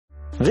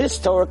This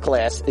Torah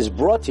class is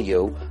brought to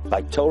you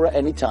by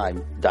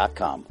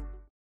TorahAnytime.com.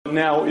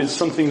 Now is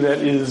something that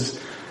is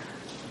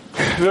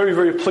very,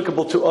 very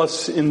applicable to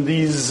us in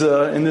this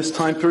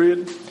time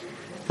period,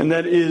 and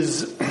that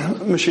is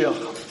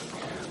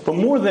Mashiach. But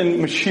more than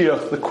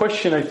Mashiach, the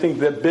question I think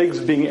that begs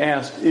being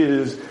asked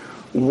is,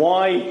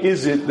 why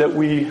is it that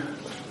we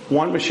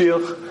want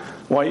Mashiach?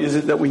 Why is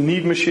it that we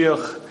need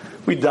Mashiach?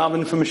 We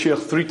daven for Mashiach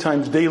 3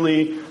 times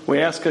daily.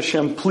 We ask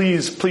Hashem,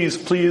 please, please,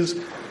 please.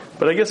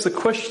 But I guess the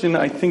question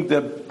I think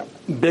that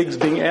begs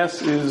being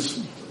asked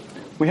is,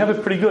 we have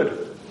it pretty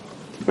good.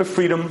 We have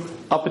freedom,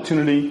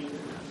 opportunity,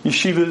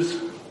 yeshivas,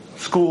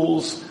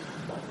 schools.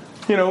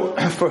 You know,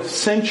 for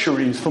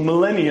centuries, for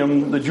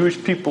millennium, the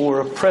Jewish people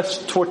were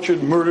oppressed,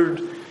 tortured,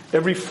 murdered.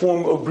 Every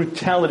form of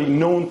brutality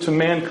known to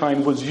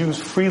mankind was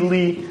used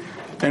freely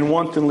and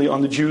wantonly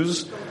on the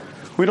Jews.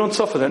 We don't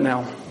suffer that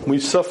now. We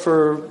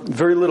suffer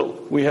very little.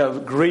 We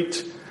have great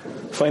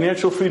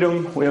financial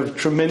freedom. We have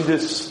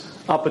tremendous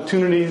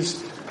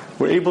opportunities.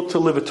 We're able to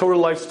live a Torah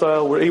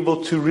lifestyle. We're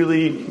able to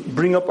really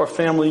bring up our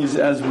families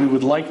as we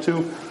would like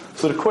to.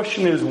 So the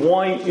question is,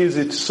 why is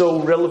it so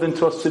relevant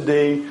to us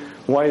today?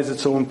 Why is it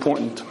so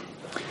important?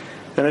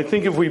 And I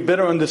think if we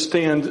better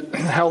understand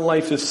how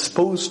life is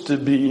supposed to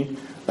be,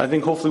 I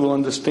think hopefully we'll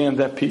understand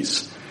that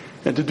piece.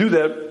 And to do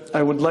that,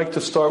 I would like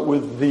to start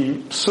with the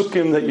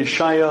psukim that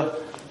Yeshaya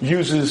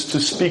uses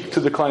to speak to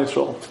the Klal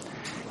Yisrael.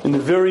 In the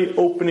very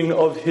opening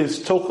of his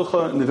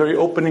Tochacha, in the very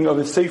opening of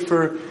his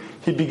Sefer,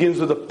 he begins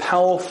with a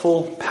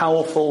powerful,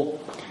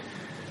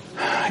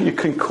 you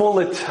can call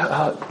it,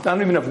 I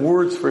don't even have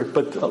words for it,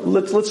 but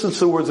let's listen to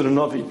the words of the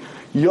Navi.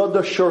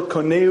 Yada shor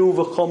koneu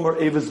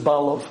v'chomer eves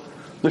balav.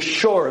 The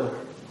shor,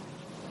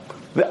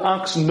 the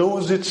ox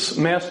knows its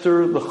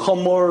master, the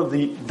chomer,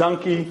 the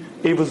donkey,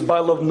 eves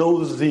balav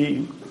knows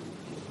the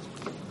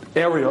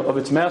area of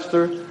its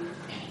master.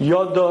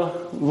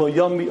 Yada lo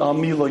yami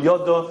ami lo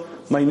yada.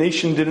 My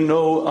nation didn't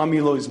know, ami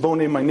lo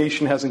isbone, my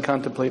nation hasn't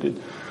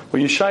contemplated.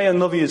 What Yeshaya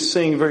Navi is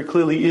saying very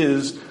clearly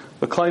is,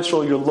 the Klal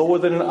Yisrael, you're lower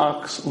than an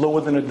ox, lower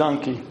than a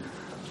donkey.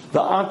 The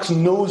ox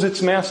knows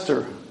its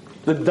master.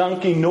 The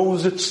donkey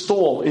knows its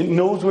stall. It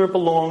knows where it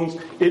belongs.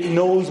 It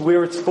knows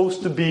where it's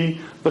supposed to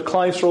be. The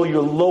Klal Yisrael,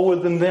 you're lower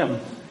than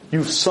them.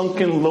 You've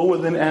sunken lower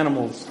than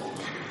animals.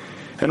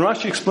 And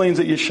Rashi explains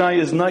that Yeshaya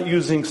is not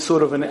using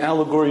sort of an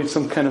allegory,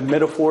 some kind of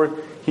metaphor.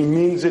 He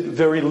means it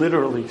very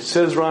literally.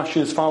 Says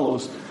Rashi as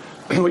follows.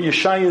 What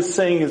Yeshaya is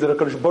saying is that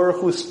HaKadosh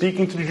Baruch Hu is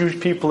speaking to the Jewish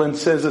people and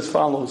says as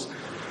follows.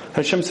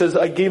 Hashem says,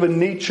 I gave a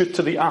nature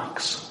to the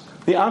ox.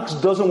 The ox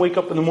doesn't wake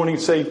up in the morning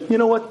and say, you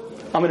know what?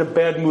 I'm in a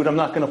bad mood. I'm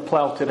not going to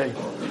plow today.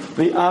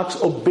 The ox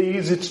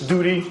obeys its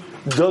duty,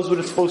 does what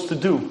it's supposed to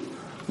do.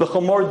 The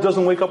chamor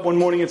doesn't wake up one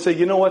morning and say,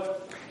 you know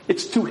what?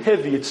 It's too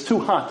heavy. It's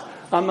too hot.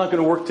 I'm not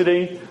going to work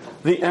today.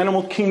 The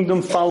animal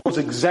kingdom follows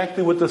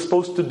exactly what they're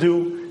supposed to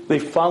do. They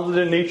follow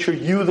their nature.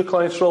 You, the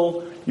Klal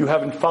Yisrael, you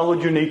haven't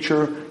followed your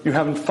nature. You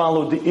haven't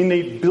followed the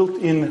innate,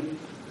 built-in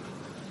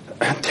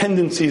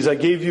tendencies I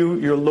gave you.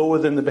 You're lower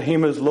than the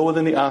behemoths, lower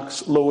than the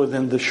ox, lower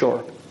than the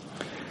shore.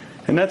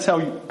 And that's how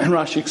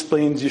Rashi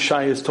explains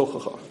Yeshaya's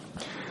Tochacha.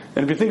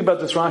 And if you think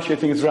about this Rashi, I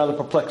think it's rather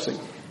perplexing.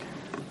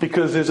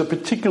 Because there's a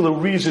particular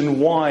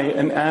reason why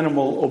an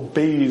animal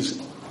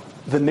obeys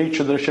the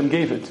nature that Hashem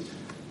gave it.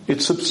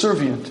 It's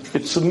subservient.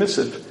 It's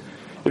submissive.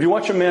 If you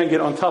watch a man get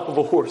on top of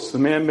a horse, the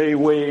man may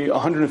weigh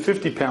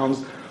 150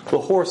 pounds, the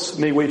horse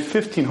may weigh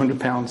 1,500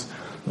 pounds.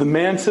 The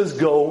man says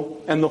go,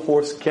 and the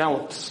horse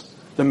gallops.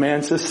 The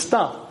man says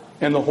stop,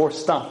 and the horse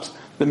stops.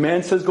 The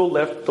man says go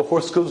left, the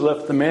horse goes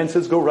left. The man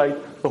says go right,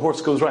 the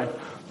horse goes right.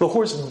 The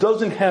horse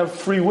doesn't have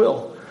free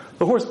will.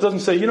 The horse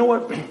doesn't say, you know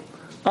what,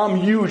 I'm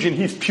huge and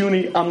he's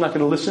puny, I'm not going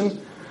to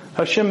listen.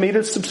 Hashem made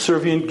it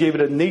subservient, gave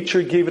it a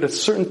nature, gave it a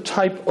certain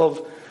type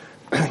of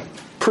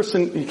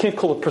person, you can't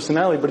call it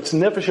personality, but its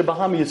nefesh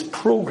bahami is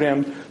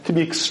programmed to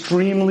be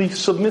extremely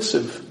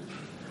submissive.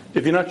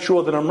 If you're not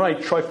sure that I'm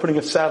right, try putting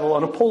a saddle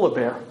on a polar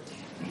bear.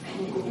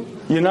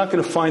 You're not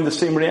going to find the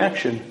same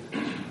reaction.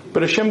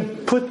 But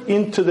Hashem put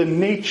into the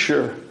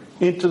nature,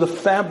 into the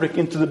fabric,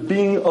 into the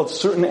being of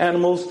certain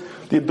animals,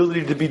 the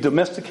ability to be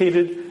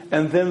domesticated,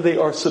 and then they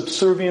are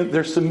subservient,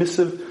 they're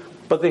submissive,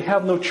 but they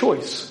have no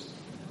choice.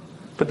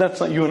 But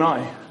that's not you and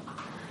I.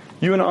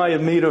 You and I are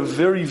made of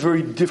very,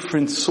 very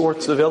different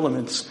sorts of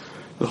elements.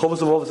 The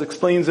Chovos HaLevavos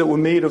explains that we're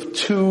made of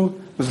 2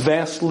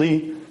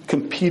 vastly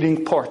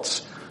competing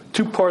parts.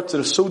 2 parts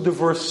that are so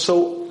diverse,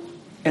 so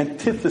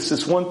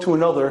antithesis one to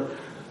another,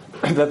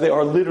 that they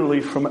are literally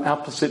from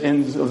opposite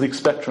ends of the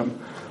spectrum.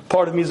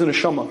 Part of me is an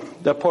neshama.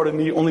 That part of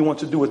me only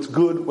wants to do what's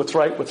good, what's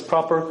right, what's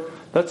proper.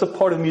 That's a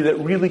part of me that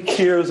really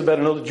cares about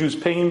another Jew's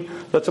pain.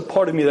 That's a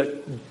part of me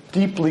that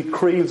deeply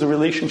craves a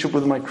relationship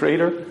with my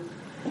Creator.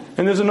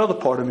 And there's another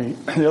part of me.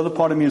 The other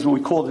part of me is what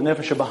we call the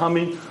nefesh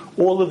bahami.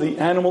 All of the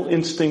animal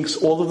instincts,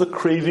 all of the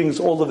cravings,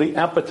 all of the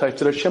appetites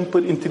that Hashem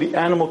put into the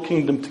animal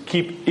kingdom to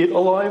keep it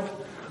alive,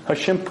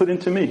 Hashem put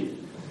into me.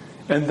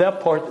 And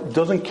that part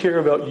doesn't care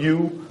about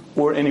you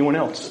or anyone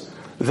else.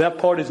 That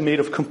part is made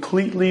of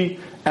completely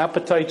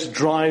appetites,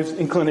 drives,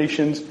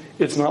 inclinations.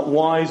 it's not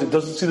wise, it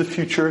doesn't see the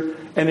future,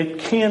 and it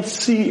can't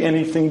see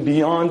anything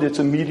beyond its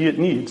immediate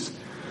needs.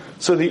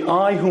 So the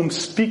I whom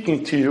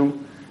speaking to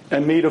you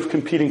am made of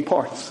competing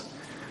parts.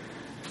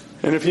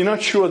 And if you're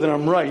not sure that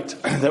I'm right,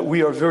 that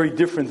we are very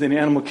different in the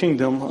animal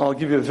kingdom, I'll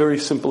give you a very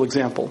simple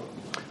example.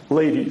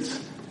 Ladies,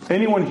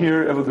 anyone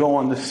here ever go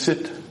on the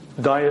sit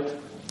diet?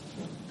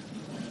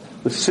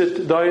 The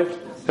sit diet?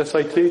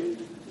 S-I-T? You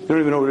don't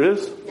even know what it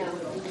is?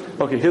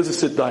 No. Okay, here's the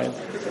sit diet.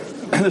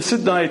 The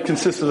sit diet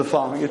consists of the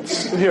following.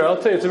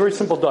 I'll tell you, it's a very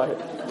simple diet.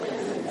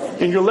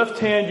 In your left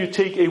hand, you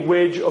take a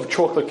wedge of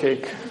chocolate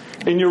cake.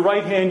 In your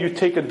right hand, you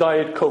take a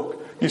Diet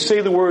Coke. You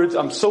say the words,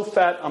 I'm so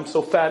fat, I'm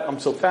so fat, I'm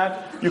so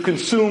fat. You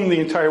consume the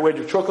entire wedge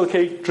of chocolate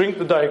cake, drink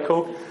the Diet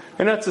Coke,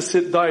 and that's a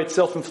sit diet,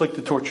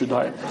 self-inflicted torture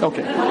diet.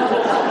 Okay.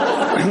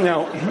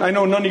 Now, I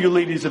know none of you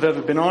ladies have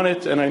ever been on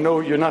it, and I know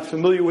you're not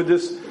familiar with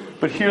this,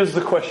 but here's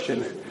the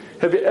question.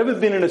 Have you ever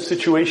been in a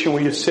situation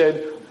where you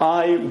said,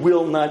 I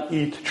will not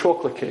eat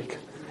chocolate cake?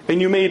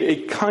 And you made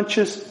a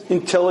conscious,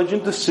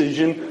 intelligent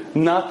decision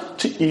not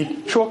to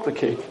eat chocolate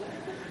cake.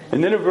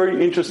 And then a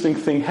very interesting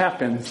thing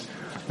happens.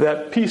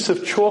 That piece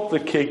of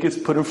chocolate cake is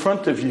put in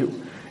front of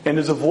you. And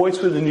there's a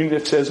voice within you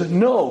that says,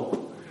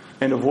 no.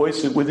 And a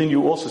voice within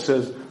you also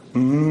says,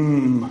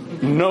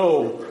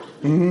 no.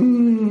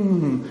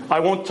 I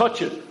won't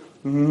touch it.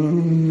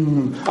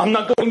 I'm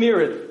not going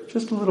near it.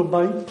 Just a little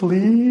bite,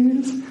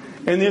 please.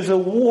 And there's a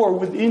war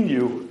within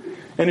you.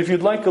 And if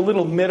you'd like a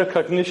little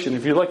metacognition,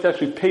 if you'd like to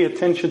actually pay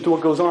attention to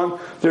what goes on,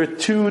 there are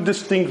two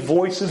distinct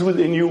voices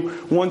within you.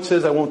 One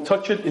says, I won't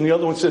touch it, and the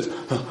other one says,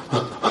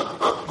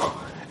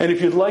 and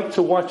if you'd like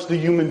to watch the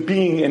human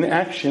being in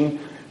action,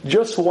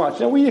 just watch.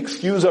 Now we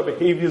excuse our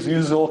behaviors, we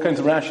use all kinds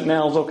of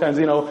rationales, all kinds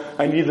of,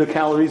 I need the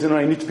calories, and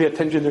I need to pay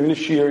attention during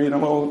this year,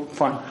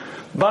 fine.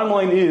 Bottom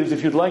line is,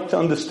 if you'd like to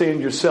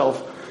understand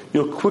yourself,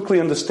 you'll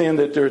quickly understand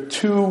that there are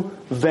two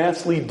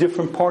vastly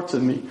different parts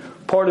of me.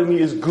 Part of me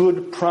is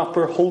good,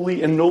 proper,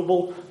 holy, and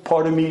noble.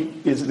 Part of me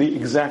is the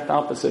exact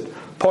opposite.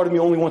 Part of me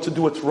only wants to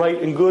do what's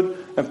right and good,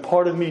 and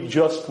part of me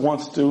just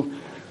wants to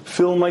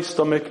fill my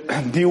stomach,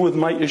 deal with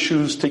my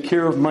issues, take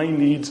care of my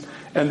needs,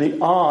 and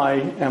the I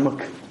am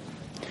a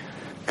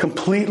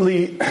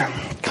completely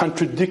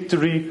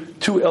contradictory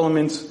two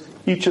elements,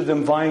 each of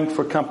them vying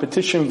for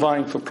competition,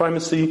 vying for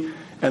primacy,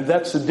 and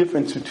that's the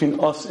difference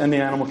between us and the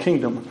animal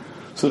kingdom.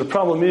 So the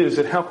problem is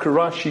that how can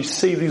Rashi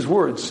say these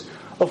words?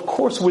 Of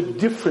course we're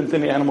different than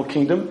the animal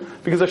kingdom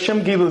because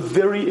Hashem gave a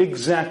very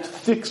exact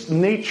fixed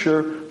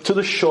nature to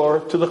the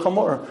shor, to the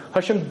chamor.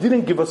 Hashem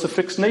didn't give us a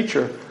fixed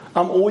nature.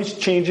 I'm always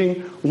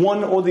changing.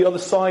 One or the other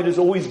side is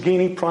always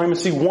gaining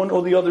primacy. One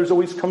or the other is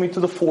always coming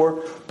to the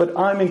fore. But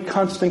I'm in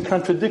constant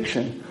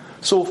contradiction.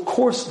 So of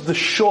course the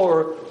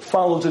shor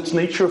follows its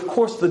nature. Of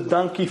course the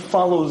donkey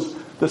follows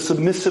the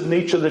submissive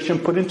nature that Hashem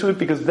put into it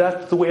because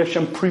that's the way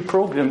Hashem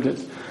pre-programmed it.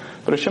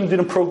 But Hashem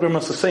didn't program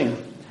us the same.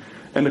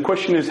 And the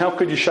question is, how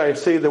could Yeshaya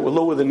say that we're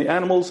lower than the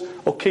animals?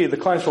 Okay, the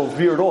clients all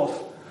veered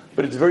off.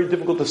 But it's very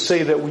difficult to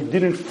say that we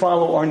didn't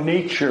follow our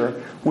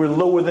nature. We're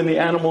lower than the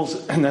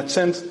animals in that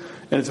sense.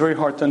 And it's very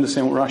hard to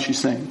understand what Rashi's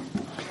saying.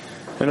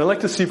 And I'd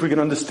like to see if we can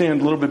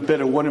understand a little bit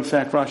better what in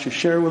fact Rashi is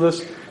sharing with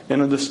us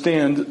and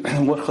understand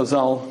what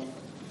Chazal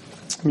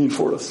mean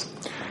for us.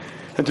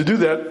 And to do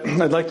that,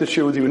 I'd like to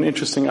share with you an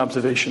interesting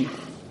observation.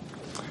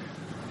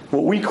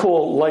 What we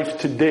call life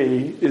today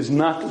is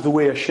not the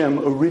way Hashem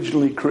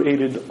originally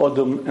created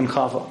Adam and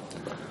Chava.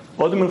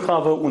 Adam and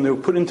Chava, when they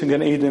were put into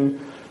Gan Eden,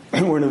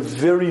 were in a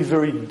very,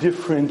 very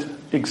different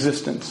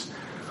existence.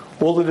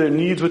 All of their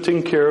needs were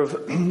taken care of,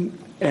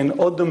 and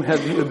Adam had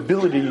the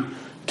ability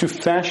to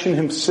fashion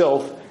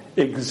himself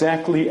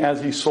exactly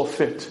as he saw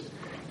fit.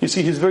 You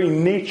see, his very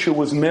nature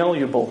was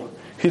malleable.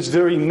 His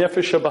very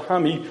nefesh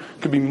habahami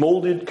could be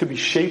molded, could be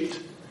shaped.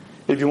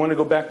 If you want to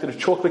go back to the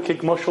chocolate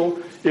cake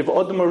mushal, if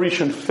Adam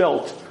Arishan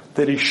felt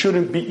that he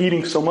shouldn't be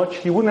eating so much,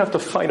 he wouldn't have to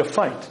fight a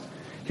fight.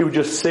 He would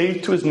just say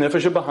to his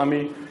nefesh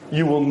habahami,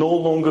 you will no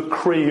longer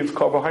crave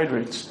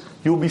carbohydrates.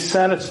 You will be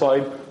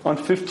satisfied on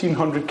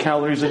 1,500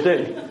 calories a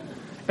day.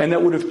 And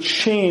that would have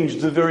changed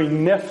the very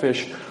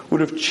nefesh,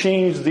 would have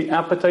changed the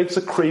appetites,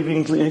 the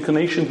cravings, the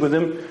inclinations with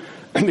him,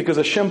 because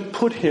Hashem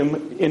put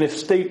him in a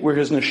state where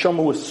his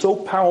neshama was so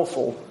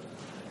powerful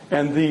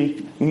and the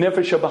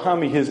nefesh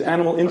habahami, his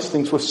animal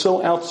instincts, were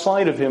so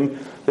outside of him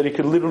that he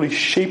could literally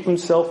shape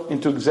himself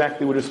into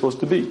exactly what he's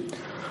supposed to be.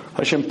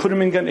 Hashem put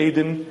him in Gan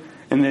Eden,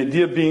 and the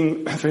idea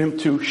being for him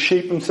to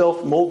shape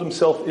himself, mold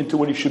himself into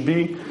what he should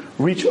be,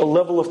 reach a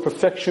level of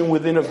perfection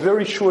within a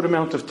very short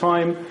amount of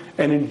time,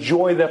 and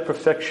enjoy that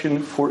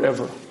perfection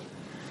forever.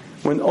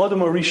 When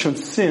Adam Arishon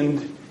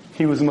sinned,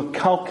 he was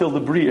makalkel the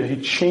bria.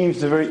 He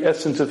changed the very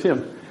essence of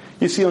him.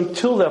 You see,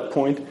 until that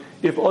point,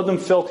 if Adam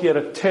felt he had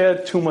a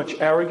tad too much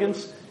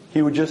arrogance,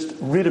 he would just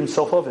rid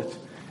himself of it.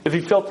 If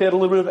he felt he had a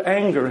little bit of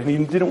anger and he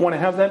didn't want to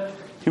have that,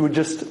 he would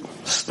just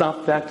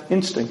stop that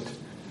instinct.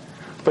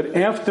 But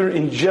after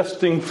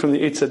ingesting from the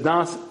Eitz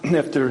Hadas,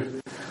 after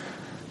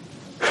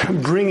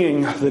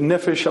bringing the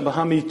Nefesh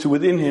Habahami to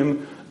within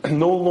him,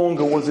 no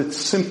longer was it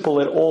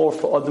simple at all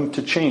for Adam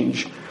to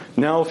change.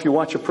 Now if you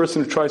watch a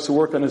person who tries to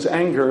work on his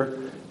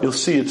anger, you'll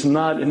see it's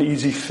not an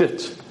easy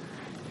fit.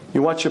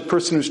 You watch a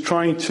person who's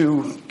trying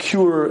to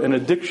cure an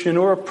addiction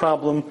or a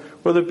problem,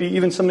 whether it be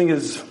even something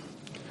as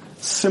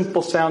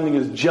simple sounding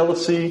as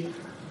jealousy,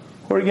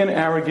 or again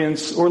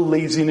arrogance, or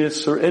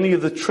laziness, or any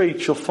of the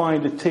traits, you'll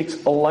find it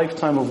takes a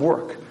lifetime of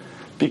work.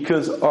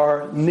 Because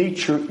our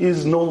nature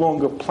is no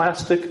longer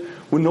plastic.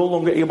 We're no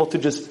longer able to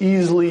just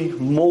easily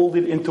mold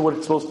it into what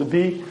it's supposed to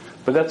be.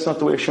 But that's not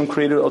the way Hashem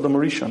created Adam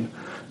Rishon.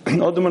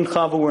 Adam and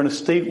Chava were in a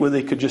state where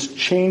they could just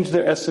change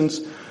their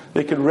essence.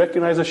 They could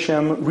recognize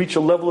Hashem, reach a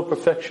level of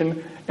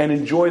perfection, and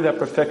enjoy that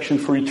perfection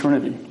for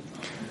eternity.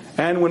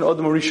 And when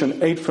Adam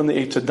Rishon ate from the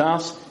Eitz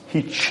Hadas,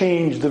 he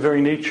changed the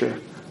very nature.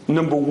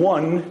 Number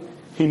one,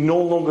 he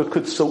no longer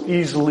could so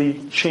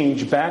easily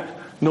change back.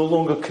 No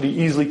longer could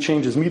he easily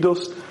change his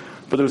midos.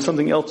 But there was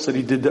something else that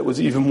he did that was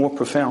even more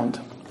profound.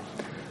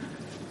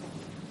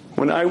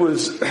 When I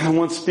was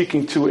once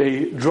speaking to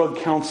a drug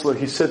counselor,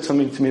 he said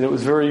something to me that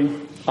was very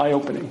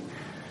eye-opening.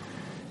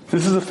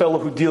 This is a fellow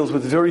who deals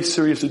with very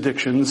serious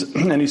addictions,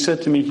 and he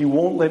said to me he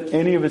won't let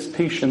any of his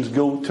patients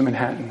go to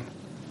Manhattan.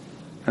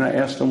 And I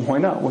asked him, why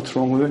not? What's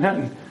wrong with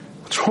Manhattan?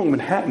 What's wrong with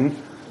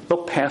Manhattan?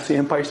 They'll pass the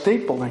Empire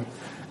State Building.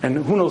 And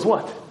who knows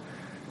what?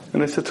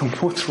 And I said to him,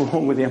 what's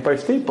wrong with the Empire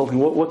State Building?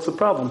 What's the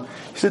problem?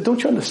 He said,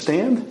 don't you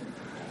understand?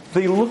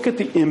 They look at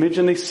the image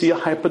and they see a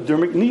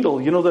hypodermic needle,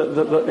 you know,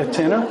 the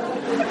antenna?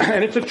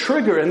 And it's a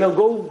trigger, and they'll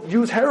go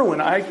use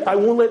heroin. I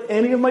won't let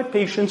any of my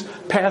patients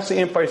pass the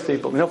Empire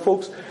State Building. Now,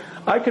 folks,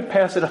 I could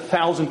pass it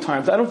 1,000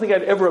 times. I don't think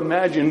I'd ever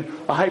imagine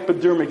a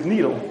hypodermic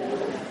needle.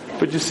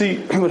 But you see,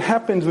 what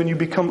happens when you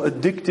become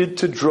addicted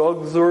to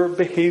drugs or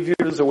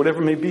behaviors or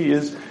whatever it may be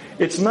is,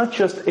 it's not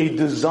just a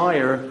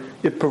desire,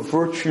 it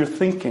perverts your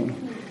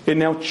thinking. It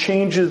now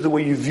changes the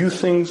way you view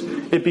things.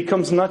 It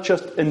becomes not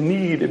just a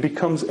need, it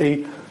becomes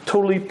a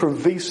totally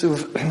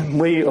pervasive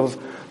way of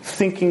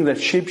thinking that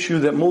shapes you,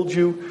 that molds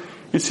you.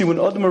 You see, when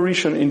Adam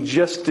Rishon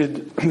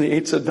ingested the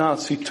Eitz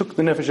Hadas, he took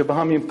the Nefesh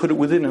HaBahami and put it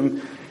within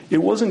him. It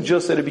wasn't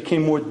just that it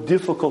became more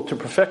difficult to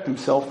perfect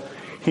himself.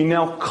 He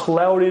now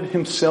clouded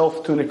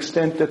himself to an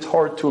extent that's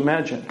hard to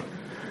imagine.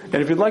 And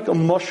if you'd like a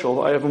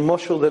mushal, I have a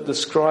mushal that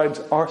describes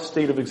our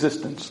state of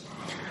existence.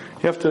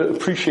 You have to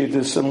appreciate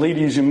this, and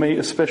ladies, you may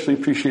especially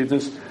appreciate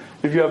this.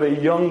 If you have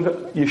a young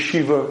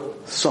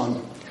yeshiva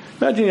son,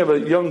 imagine you have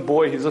a young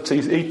boy, let's say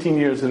he's 18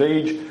 years of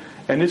age,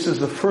 and this is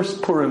the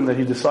first Purim that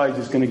he decides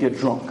he's going to get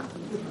drunk.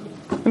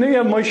 And then you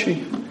have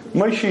Moshe.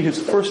 Moshe, his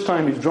first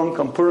time he's drunk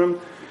on Purim,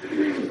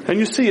 and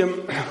you see him,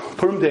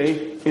 Purim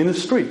day, in the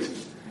street.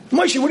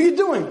 Moshe, what are you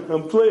doing?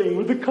 I'm playing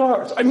with the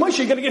cars. Moshe,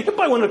 you're going to get hit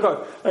by one of the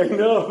cars. I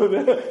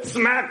know.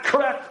 Smack,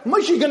 crack.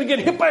 Moshe, you're going to get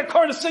hit by a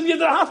car to send you to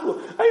the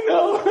hospital. I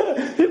know.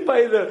 Hit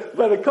by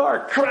the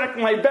car. Crack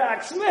my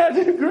back. Smack.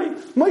 Great.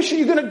 Moshe,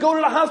 you're going to go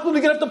to the hospital.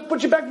 They're going to have to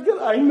put you back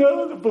together. I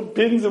know. They put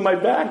pins in my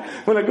back.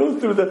 When I go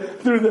through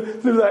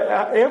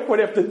the airport,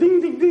 I have to ding,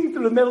 ding, ding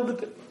through the metal.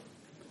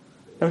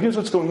 Now here's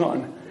what's going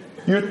on.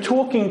 You're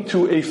talking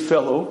to a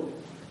fellow.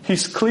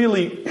 He's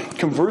clearly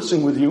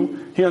conversing with you.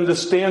 He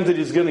understands that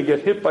he's going to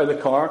get hit by the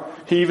car.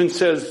 He even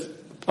says,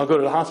 I'll go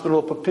to the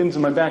hospital, I'll put pins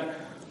in my back.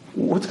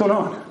 What's going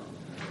on?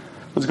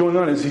 What's going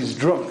on is he's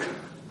drunk.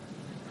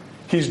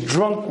 He's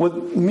drunk,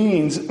 what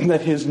means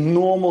that his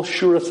normal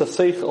shuras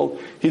haseichel,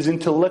 his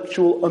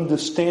intellectual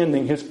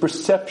understanding, his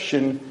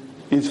perception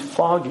is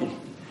foggy.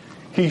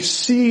 He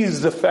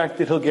sees the fact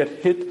that he'll get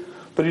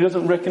hit, but he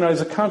doesn't recognize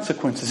the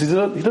consequences. He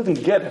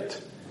doesn't get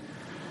it.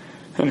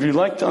 And if you'd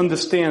like to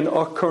understand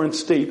our current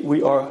state,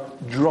 we are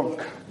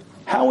drunk.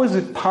 How is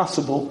it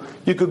possible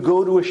you could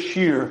go to a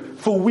shir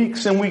for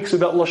weeks and weeks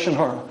about Lashon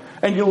Hara,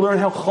 and you'll learn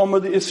how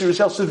chomer the Isser is,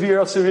 how severe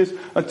it is,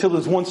 until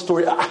there's one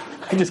story, I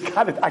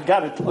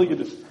got to tell you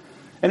this.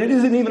 And it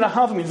isn't even a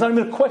havami, it's not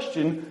even a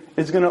question,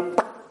 it's going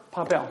to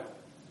pop out.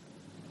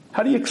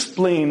 How do you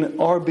explain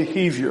our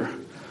behavior?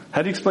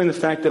 How do you explain the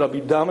fact that I'll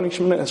be davening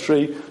Shemona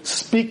Esrei,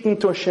 speaking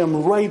to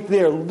Hashem right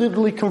there,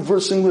 literally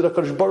conversing with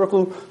HaKadosh Baruch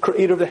Hu,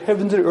 creator of the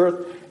heavens and the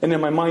earth, and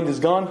then my mind is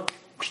gone?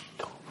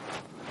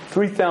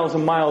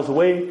 3,000 miles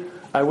away,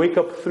 I wake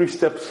up 3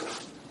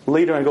 steps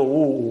later and I go,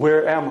 ooh,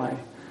 where am I?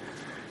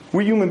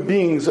 We human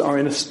beings are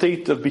in a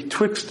state of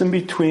betwixt and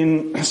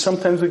between.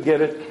 Sometimes we get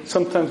it,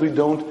 sometimes we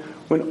don't.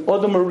 When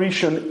Adam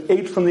Rishon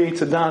ate from the Eitz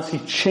Hadas, he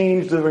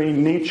changed the very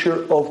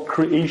nature of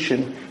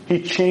creation.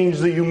 He changed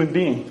the human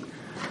being.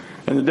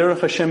 And the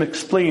Derech Hashem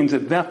explains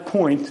at that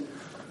point,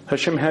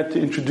 Hashem had to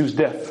introduce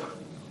death.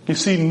 You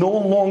see, no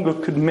longer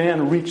could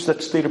man reach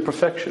that state of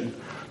perfection.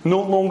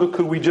 No longer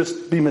could we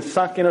just be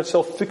mithakin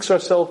ourselves, fix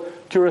ourselves,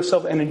 cure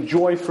ourselves, and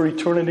enjoy for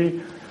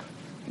eternity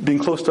being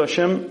close to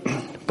Hashem.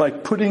 By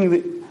putting the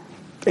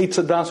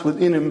Eitz Hadas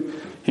within him,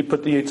 he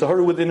put the Yetzer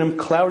Hara within him,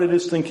 clouded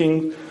his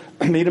thinking,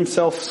 made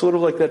himself sort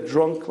of like that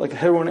drunk, like a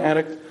heroin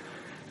addict.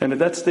 And at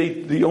that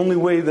state, the only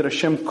way that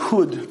Hashem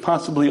could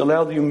possibly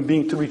allow the human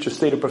being to reach a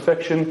state of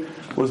perfection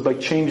was by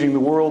changing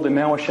the world, and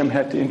now Hashem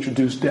had to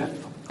introduce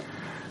death.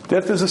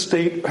 Death is a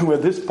state where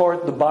this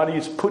part, the body,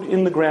 is put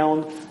in the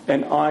ground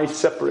and I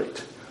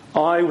separate.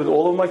 I, with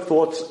all of my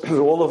thoughts, with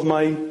all of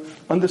my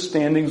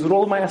understandings, with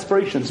all of my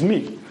aspirations.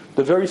 Me,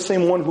 the very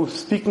same one who's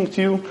speaking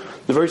to you,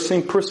 the very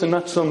same person,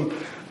 not some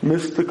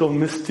mystical,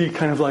 misty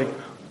kind of like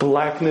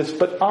blackness,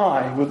 but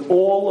I, with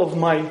all of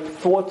my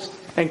thoughts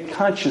and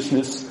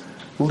consciousness,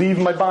 leave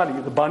my body.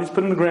 The body's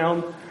put in the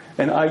ground,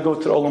 and I go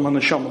to the Olam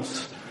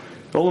HaNeshamas.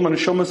 The Olam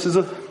HaNeshamas is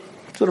a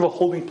sort of a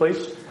holding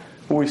place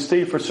where we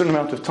stay for a certain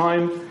amount of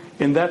time.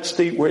 In that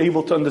state, we're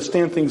able to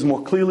understand things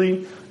more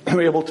clearly.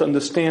 We're able to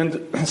understand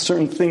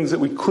certain things that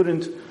we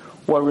couldn't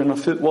while we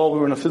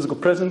were in a physical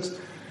presence.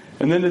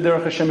 And then the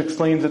Derech Hashem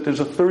explains that there's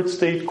a third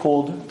state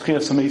called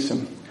Tchias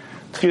HaMesim.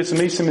 Tchias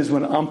HaMesim is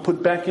when I'm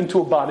put back into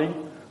a body,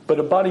 but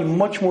a body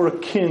much more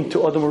akin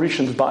to Adam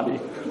HaRishon's body.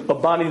 A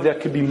body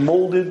that could be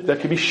molded,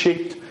 that could be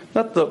shaped,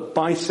 not the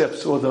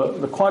biceps or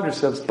the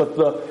quadriceps, but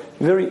the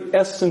very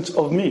essence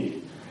of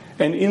me.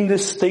 And in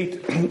this state,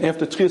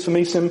 after Tchias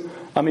HaMesim,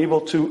 I'm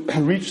able to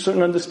reach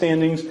certain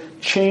understandings,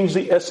 change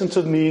the essence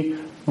of me,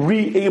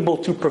 able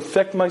to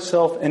perfect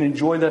myself and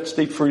enjoy that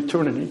state for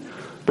eternity.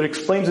 But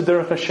explains the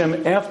Derech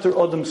Hashem, after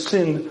Adam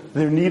sinned,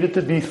 there needed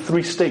to be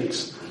three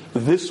states.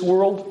 This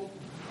world,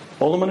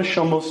 Olam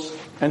HaNeshamos,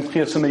 and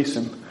Tchias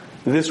HaMesim.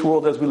 This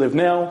world as we live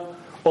now,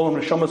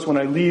 Olam HaNeshamos when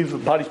I leave, the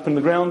body's put in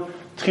the ground,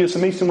 Tchias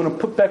HaMesim when I'm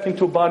put back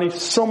into a body,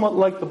 somewhat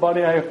like the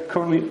body I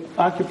currently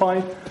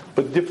occupy,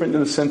 but different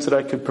in the sense that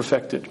I could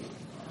perfect it.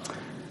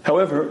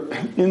 However,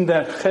 in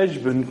that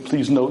cheshbon,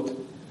 please note,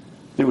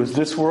 there was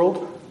this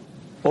world,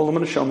 Olam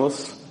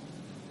HaNeshamos,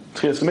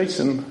 Tchias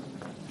HaMesim,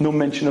 no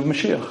mention of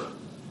Mashiach.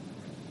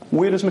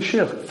 Where does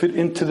Mashiach fit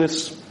into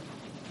this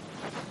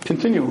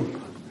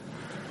continuum?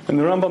 And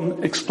the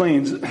Rambam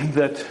explains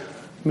that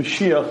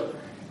Mashiach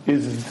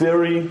is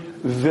very,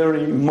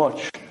 very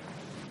much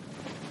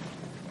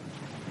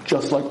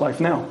just like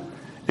life now.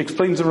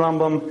 Explains the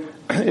Rambam,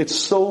 it's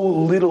so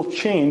little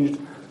changed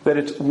that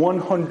it's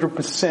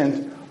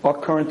 100% our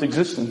current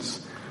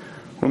existence.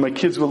 When my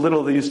kids were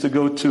little, they used to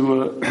go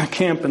to a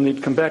camp and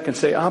they'd come back and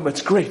say, but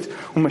it's great.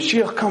 When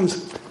Mashiach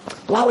comes,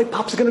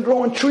 lollipops are going to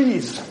grow on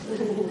trees.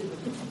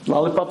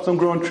 Lollipops don't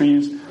grow on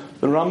trees.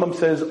 The Rambam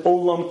says,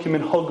 Olam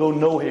kiminhago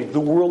noheg. The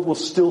world will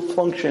still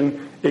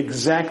function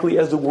exactly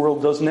as the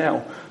world does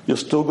now. You'll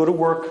still go to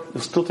work.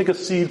 You'll still take a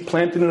seed,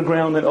 plant it in the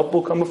ground, and up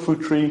will come a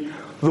fruit tree.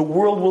 The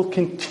world will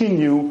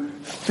continue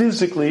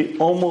physically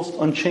almost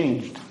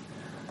unchanged.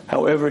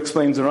 However,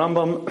 explains the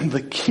Rambam,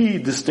 the key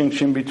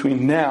distinction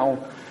between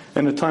now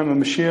and the time of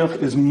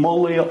Mashiach is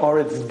Molei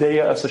Aretz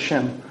Deya as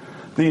Hashem.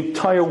 The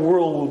entire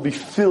world will be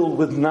filled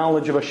with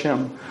knowledge of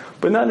Hashem.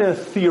 But not in a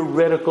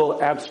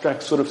theoretical,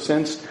 abstract sort of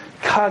sense.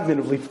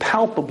 Cognitively,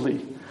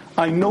 palpably.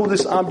 I know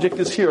this object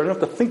is here. I don't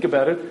have to think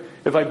about it.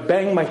 If I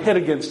bang my head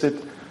against it,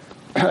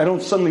 I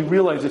don't suddenly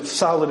realize it's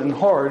solid and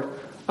hard.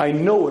 I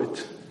know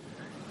it.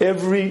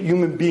 Every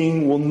human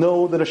being will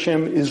know that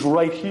Hashem is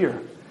right here.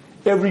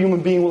 Every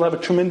human being will have a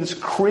tremendous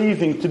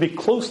craving to be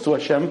close to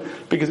Hashem,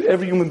 because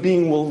every human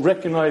being will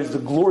recognize the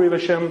glory of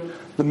Hashem,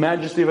 the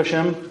majesty of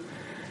Hashem.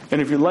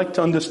 And if you'd like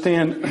to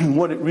understand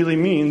what it really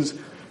means,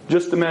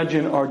 just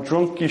imagine our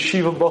drunk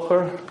yeshiva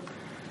bacher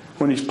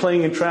when he's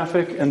playing in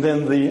traffic and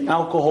then the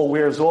alcohol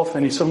wears off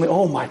and he's suddenly,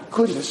 oh my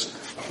goodness,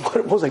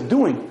 what was I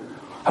doing?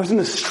 I was in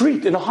the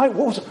street in a high,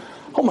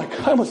 oh my God,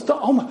 I almost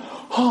died,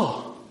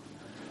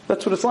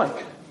 that's what it's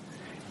like.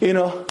 In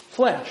a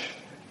flash,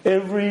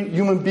 every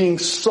human being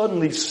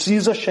suddenly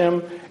sees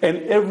Hashem, and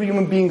every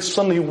human being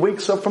suddenly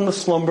wakes up from the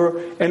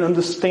slumber and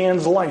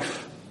understands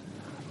life.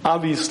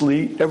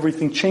 Obviously,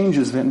 everything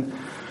changes then.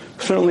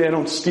 Certainly I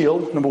don't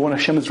steal. Number one,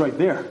 Hashem is right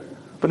there.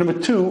 But number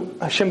two,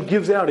 Hashem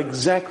gives out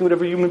exactly what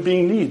every human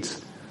being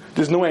needs.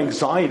 There's no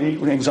anxiety.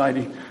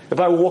 If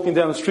I were walking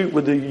down the street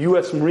with the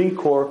U.S. Marine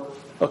Corps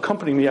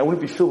accompanying me, I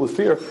wouldn't be filled with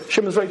fear.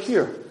 Hashem is right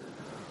here.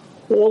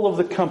 All of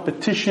the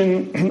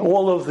competition,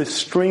 all of the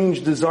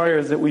strange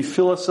desires that we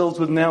fill ourselves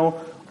with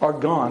now are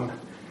gone.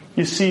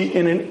 You see,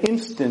 in an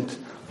instant,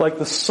 like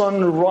the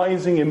sun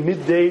rising in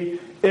midday,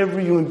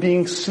 every human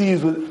being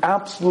sees with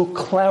absolute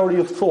clarity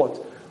of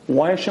thought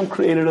why Hashem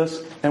created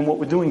us and what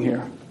we're doing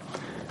here.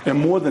 And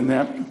more than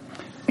that,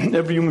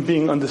 every human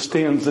being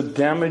understands the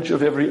damage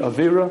of every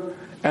avera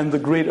and the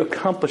great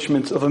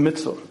accomplishments of a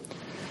mitzvah.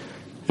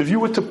 If you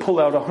were to pull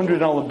out a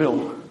 $100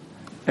 bill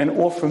and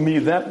offer me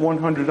that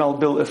 $100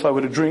 bill if I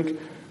were to drink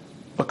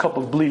a cup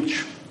of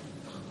bleach,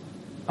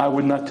 I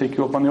would not take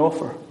you up on the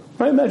offer.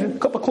 Right? Imagine a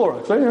cup of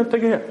Clorox. Right?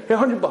 Take it here. Here,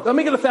 $100. I'll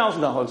make it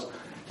 $1,000.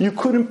 You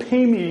couldn't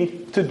pay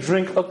me to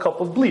drink a cup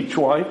of bleach.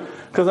 Why?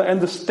 Because I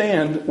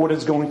understand what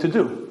it's going to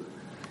do.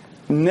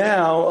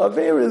 Now,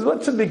 avera is,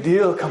 what's the big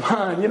deal? Come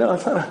on,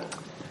 it's not a...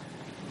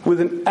 With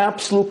an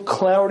absolute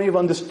clarity of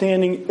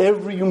understanding,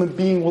 every human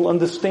being will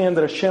understand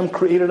that Hashem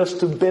created us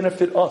to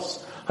benefit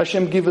us.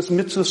 Hashem gave us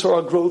mitzvahs for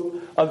our growth.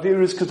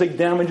 Avera is because they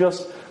damage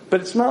us.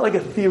 But it's not like a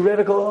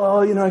theoretical,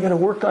 I got to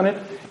work on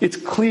it. It's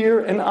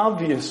clear and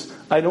obvious.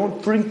 I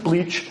don't drink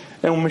bleach,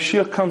 and when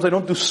Mashiach comes, I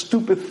don't do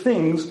stupid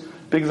things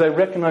because I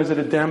recognize that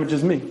it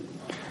damages me.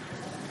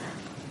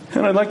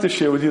 And I'd like to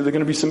share with you, there are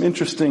going to be some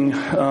interesting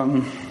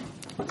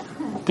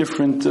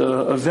different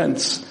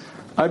events.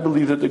 I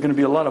believe that there are going to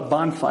be a lot of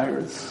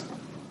bonfires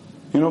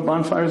You know what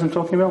bonfires I'm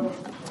talking about?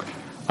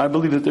 I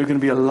believe that there are going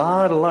to be a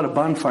lot of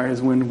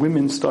bonfires when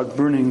women start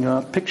burning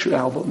picture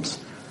albums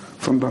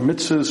from bar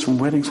mitzvahs, from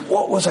weddings.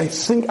 What was I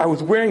think? I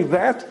was wearing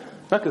that?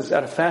 Not because it's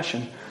out of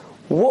fashion.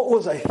 What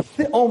was I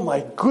oh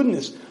my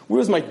goodness.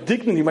 Where's my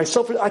dignity, my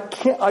self? I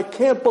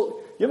can't believe.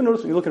 You ever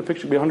notice when you look at a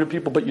picture, there'll be 100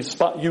 people, but you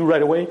spot you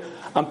right away?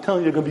 I'm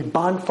telling you, there are going to be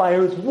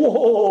bonfires.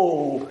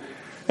 Whoa!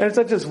 And it's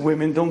not just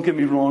women, don't get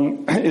me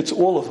wrong. It's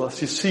all of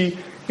us. You see,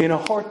 in a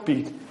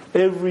heartbeat,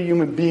 every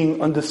human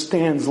being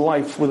understands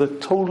life with a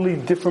totally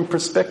different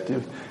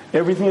perspective.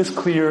 Everything is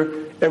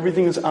clear,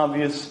 everything is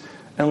obvious,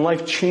 and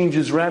life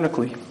changes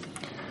radically.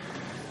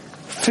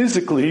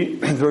 Physically,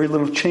 very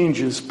little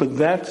changes, but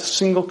that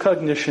single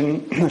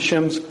cognition,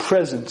 Hashem's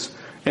presence,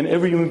 and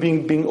every human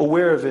being being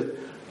aware of it,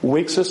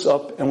 wakes us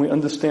up and we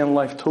understand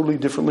life totally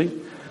differently.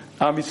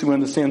 Obviously, we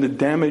understand the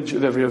damage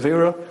of every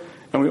avera,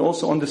 and we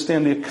also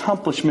understand the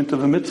accomplishment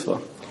of a mitzvah.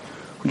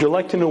 Would you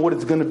like to know what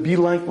it's going to be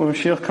like when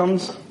Mashiach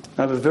comes?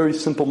 I have a very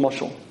simple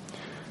mashal.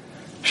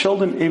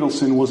 Sheldon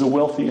Adelson was a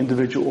wealthy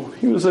individual.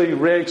 He was a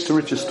rags to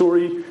riches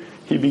story.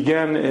 He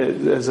began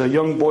as a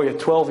young boy at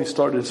 12. He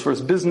started his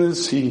first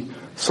business. He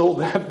sold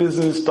that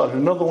business, started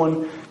another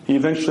one. He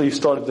eventually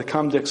started the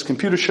Comdex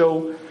computer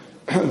show.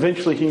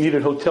 Eventually he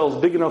needed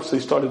hotels big enough, so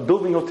he started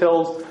building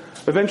hotels.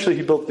 Eventually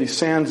he built the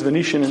Sands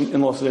Venetian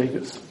in Las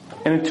Vegas.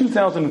 And in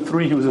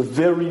 2003 he was a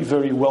very,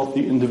 very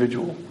wealthy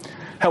individual.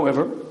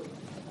 However,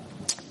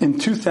 in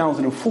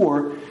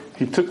 2004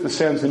 he took the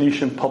Sands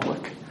Venetian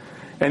public.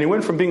 And he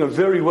went from being a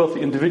very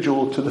wealthy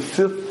individual to the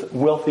 5th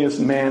wealthiest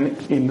man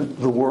in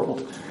the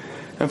world.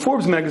 And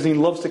Forbes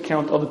magazine loves to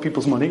count other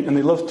people's money, and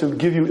they love to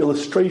give you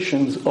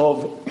illustrations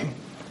of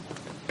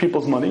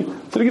people's money.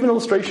 So to give an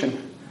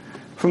illustration,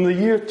 from the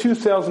year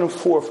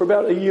 2004, for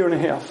about a year and a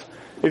half,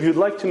 if you'd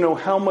like to know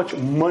how much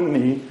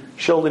money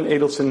Sheldon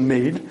Adelson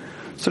made,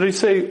 so they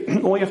say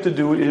all you have to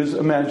do is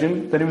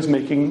imagine that he was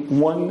making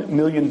 $1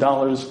 million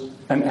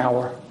an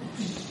hour.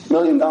 $1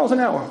 million an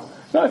hour.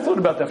 Now I thought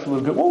about that for a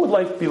little bit. What would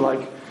life be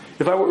like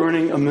if I were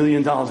earning $1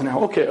 million an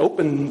hour? Okay,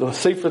 open the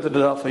Sefer to the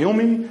Daf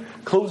Yomi,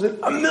 close it,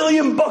 $1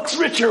 million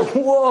richer.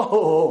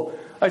 Whoa!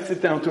 I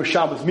sit down to a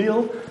Shabbos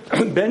meal,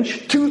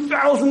 bench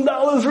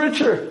 $2,000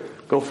 richer.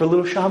 Go for a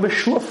little Shabbos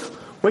shluff.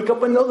 Wake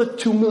up another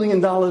 $2 million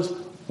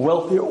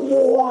wealthier.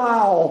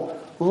 Wow!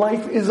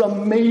 Life is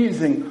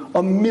amazing.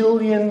 $1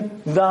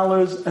 million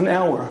an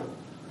hour.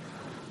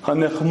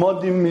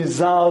 Hanechmadim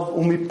mizav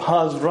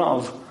umipaz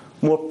rav.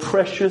 More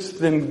precious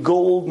than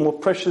gold, more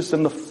precious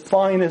than the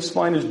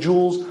finest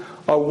jewels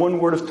are one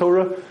word of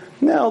Torah.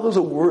 Now, those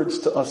are words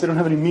to us. They don't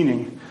have any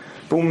meaning.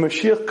 But when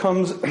Mashiach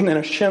comes and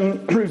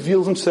Hashem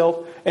reveals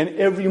himself and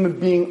every human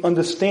being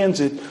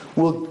understands it,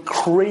 will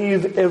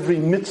crave every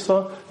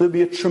mitzvah. There'll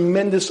be a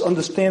tremendous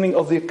understanding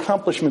of the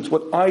accomplishments,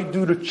 what I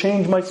do to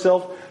change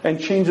myself and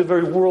change the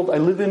very world I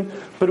live in.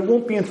 But it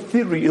won't be in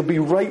theory. It'll be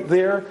right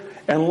there.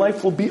 And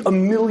life will be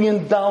 $1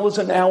 million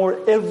an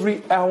hour,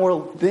 every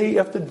hour, day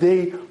after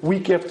day,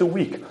 week after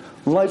week.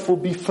 Life will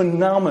be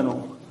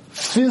phenomenal.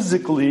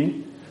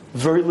 Physically,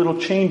 very little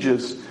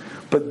changes.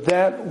 But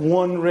that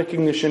one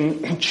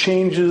recognition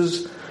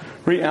changes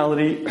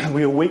reality.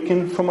 We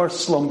awaken from our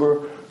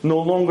slumber. No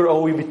longer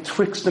are we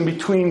betwixt and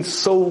between,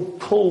 so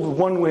pulled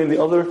one way and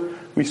the other.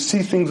 We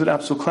see things with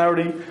absolute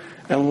clarity,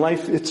 and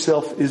life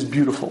itself is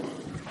beautiful.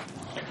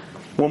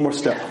 One more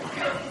step.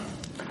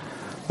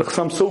 The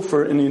Chassam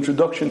Sofer, in the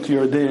introduction to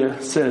Your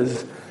Adea,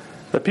 says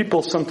that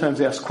people sometimes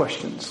ask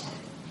questions.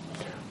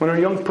 When a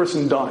young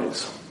person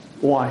dies,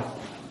 why?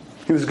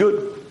 He was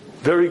good,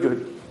 very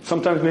good.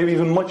 Sometimes maybe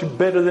even much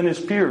better than his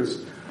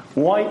peers.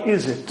 Why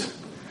is it?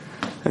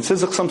 And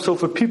says the Chassam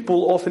Sofer,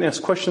 people often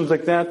ask questions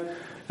like that,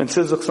 and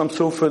says the Chassam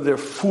Sofer, they're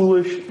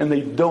foolish and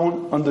they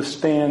don't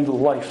understand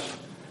life.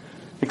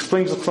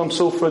 Explains the Chassam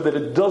Sofer that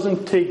it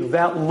doesn't take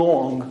that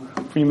long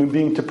for a human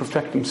being to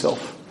perfect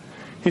himself.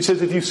 He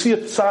says if you see a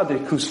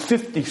tzaddik who's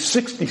 50,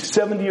 60,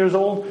 70 years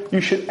old,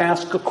 you should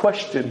ask a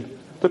question.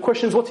 The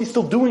question is, what's he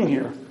still doing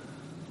here?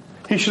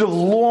 He should have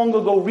long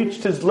ago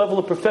reached his level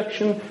of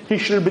perfection. He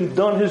should have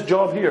done his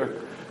job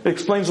here. It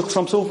explains the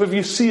Chassam Sofer, if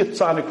you see a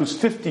tzaddik who's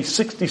 50,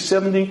 60,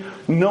 70,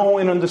 know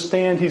and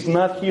understand he's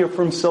not here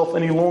for himself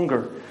any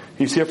longer.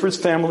 He's here for his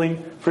family,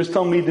 for his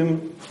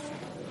talmidim,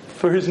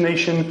 for his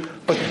nation,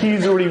 but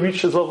he's already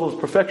reached his level of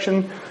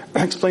perfection.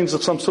 It explains the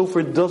Chassam Sofer,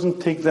 it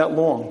doesn't take that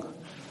long.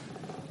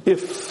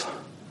 If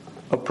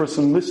a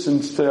person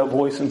listens to that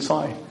voice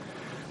inside.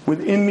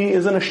 Within me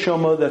is an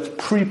neshama that's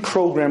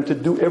pre-programmed to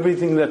do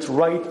everything that's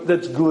right,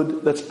 that's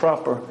good, that's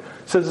proper.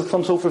 Says the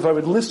Chassam Sofer, if I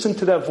would listen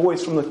to that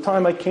voice from the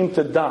time I came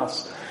to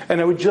Das, and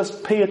I would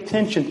just pay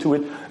attention to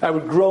it, I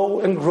would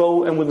grow,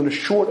 and within a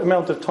short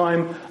amount of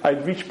time,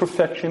 I'd reach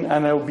perfection,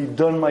 and I would be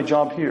done my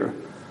job here.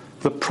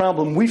 The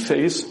problem we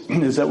face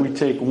is that we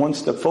take one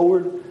step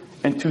forward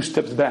and 2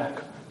 steps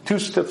back. 2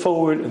 steps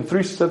forward and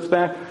 3 steps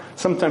back.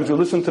 Sometimes we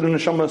listen to the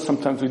neshama,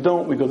 sometimes we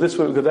don't. We go this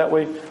way, we go that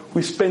way.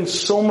 We spend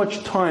so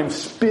much time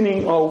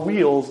spinning our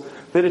wheels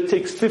that it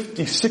takes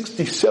 50,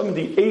 60,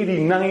 70,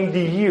 80, 90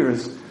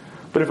 years.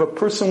 But if a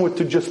person were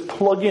to just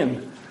plug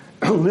in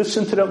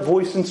listen to that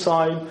voice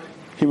inside,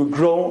 he would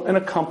grow and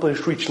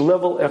accomplish, reach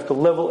level after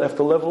level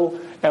after level,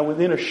 and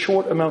within a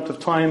short amount of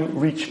time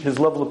reach his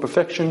level of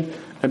perfection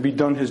and be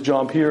done his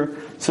job here.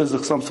 It says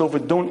the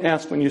sans-serif, don't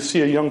ask when you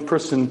see a young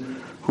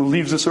person who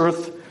leaves this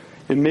earth.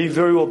 It may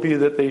very well be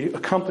that they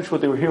accomplished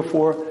what they were here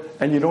for,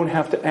 and you don't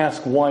have to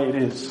ask why it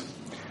is.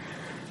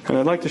 And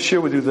I'd like to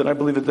share with you that I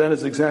believe that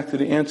is exactly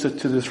the answer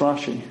to this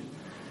Rashi.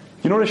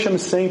 You know what Hashem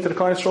is saying to the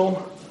Klal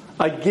Yisrael?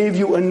 I gave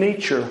you a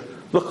nature.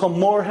 The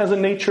chamor has a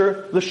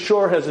nature, the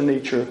shor has a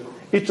nature.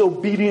 It's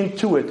obedient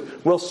to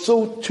it. Well,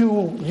 so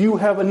too you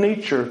have a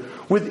nature.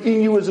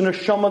 Within you is an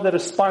neshama that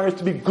aspires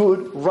to be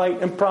good,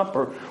 right, and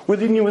proper.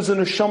 Within you is a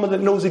neshama that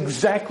knows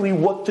exactly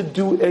what to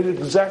do at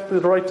exactly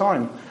the right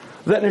time.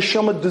 That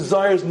neshama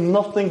desires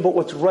nothing but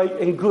what's right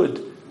and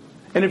good.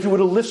 And if you were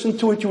to listen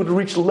to it, you would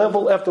reach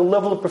level after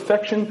level of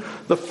perfection.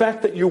 The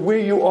fact that you're where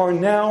you are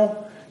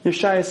now,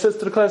 Yeshaya says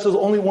to the class, there's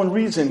only one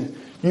reason.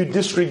 You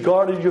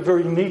disregarded your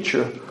very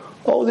nature.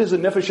 Oh, there's a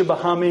nefesh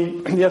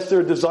bahami. Yes, there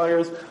are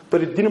desires,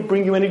 but it didn't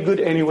bring you any good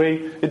anyway.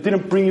 It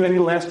didn't bring you any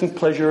lasting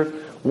pleasure.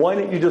 Why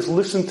don't you just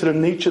listen to the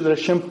nature that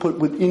Hashem put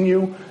within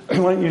you?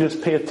 Why don't you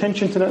just pay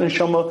attention to that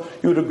neshama?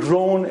 You would have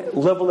grown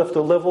level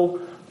after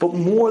level. But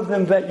more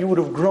than that, you would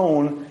have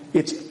grown.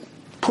 It's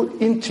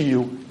put into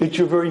you. It's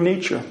your very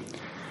nature.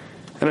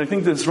 And I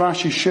think this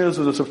Rashi shares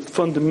with us a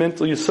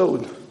fundamental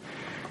yesod.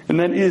 And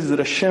that is that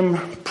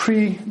Hashem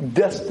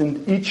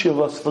predestined each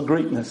of us for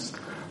greatness.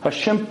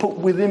 Hashem put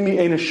within me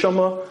a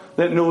neshama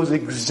that knows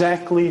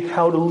exactly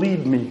how to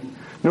lead me.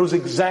 Knows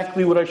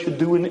exactly what I should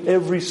do in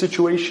every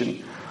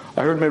situation.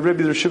 I heard my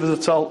Rebbe, the Shiva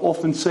Zatzal,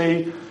 often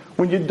say,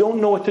 when you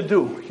don't know what to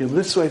do, you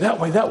this way, that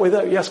way, that way,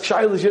 that way, you ask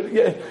shaylas,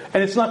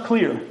 and it's not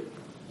clear.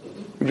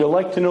 Would you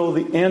like to know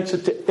the answer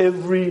to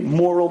every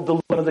moral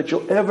dilemma that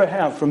you'll ever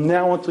have from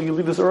now until you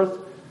leave this earth?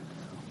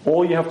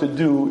 All you have to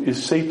do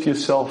is say to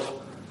yourself,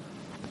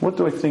 what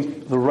do I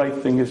think the right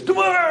thing is?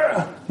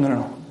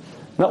 No.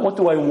 Not what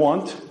do I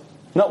want,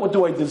 not what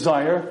do I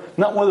desire,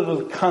 not what are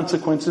the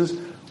consequences.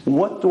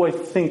 What do I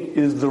think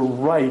is the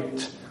right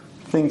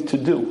thing to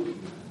do?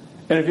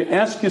 And if you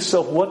ask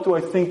yourself, what do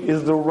I think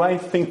is the right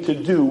thing to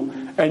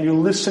do, and you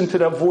listen to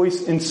that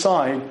voice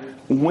inside,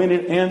 when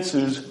it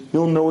answers,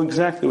 you'll know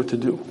exactly what to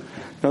do.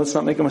 Now let's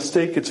not make a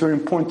mistake. It's very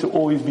important to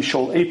always be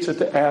shol eitzah,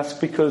 to ask,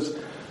 because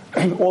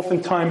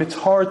oftentimes it's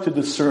hard to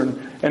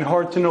discern and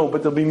hard to know,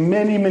 but there'll be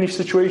many, many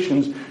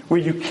situations where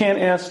you can't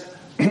ask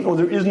or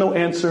there is no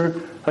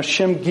answer.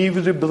 Hashem gave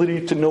you the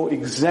ability to know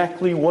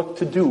exactly what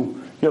to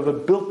do. You have a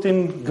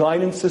built-in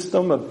guidance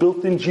system, a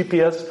built-in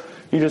GPS.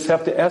 You just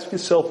have to ask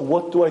yourself,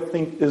 what do I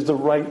think is the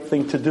right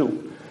thing to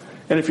do?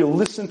 And if you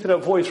listen to that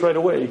voice right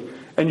away,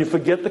 and you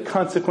forget the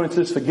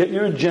consequences, forget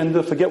your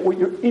agenda, forget what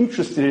you're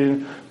interested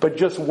in, but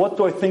just what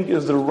do I think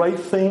is the right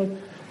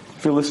thing?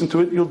 If you listen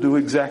to it, you'll do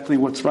exactly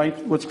what's right,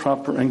 what's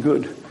proper and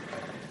good.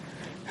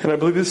 And I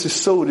believe this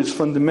is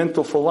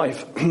fundamental for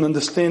life.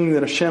 Understanding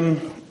that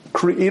Hashem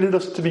created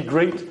us to be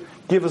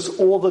great, gave us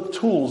all the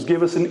tools,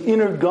 gave us an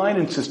inner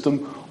guidance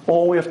system.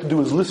 All we have to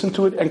do is listen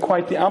to it, and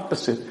quite the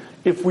opposite.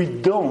 If we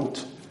don't,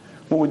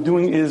 what we're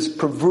doing is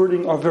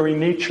perverting our very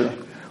nature.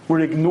 We're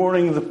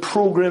ignoring the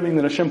programming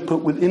that Hashem put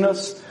within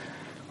us.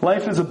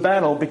 Life is a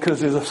battle because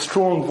there's a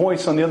strong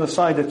voice on the other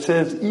side that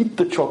says, eat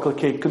the chocolate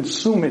cake,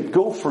 consume it,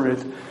 go for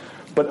it.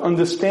 But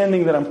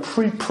understanding that I'm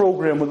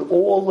pre-programmed with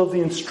all of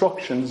the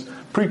instructions,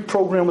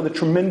 pre-programmed with a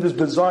tremendous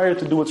desire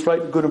to do what's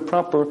right, good, and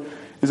proper,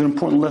 is an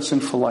important lesson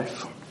for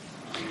life.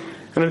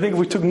 And I think if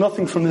we took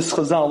nothing from this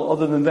chazal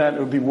other than that, it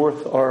would be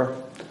worth our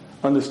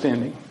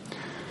understanding.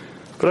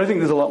 But I think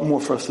there's a lot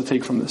more for us to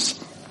take from this.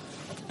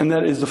 And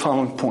that is the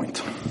following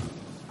point.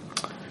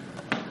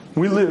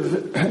 We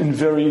live in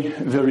very,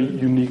 very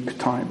unique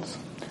times.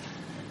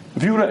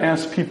 If you were to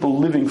ask people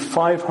living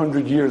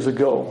 500 years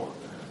ago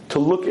to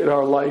look at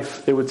our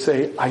life, they would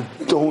say, I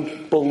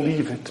don't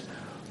believe it.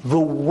 The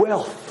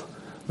wealth,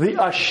 the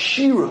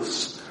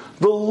ashiras,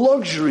 the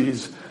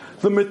luxuries,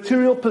 the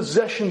material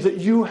possessions that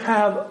you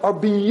have are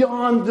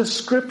beyond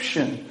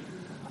description.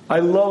 I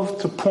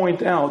love to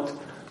point out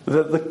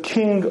that the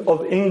King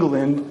of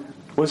England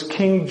was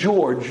King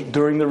George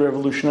during the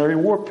Revolutionary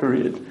War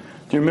period.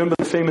 Do you remember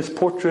the famous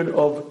portrait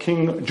of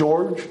King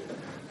George?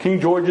 King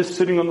George is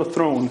sitting on the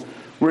throne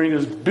wearing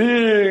this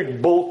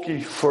big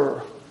bulky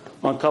fur.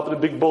 On top of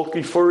the big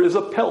bulky fur is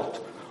a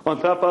pelt. On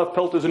top of that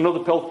pelt is another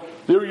pelt.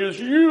 There he is,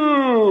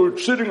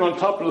 huge, sitting on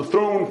top of the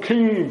throne,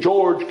 King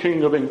George,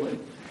 King of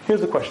England.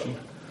 Here's the question.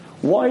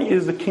 Why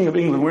is the King of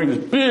England wearing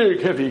this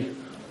big, heavy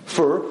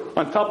fur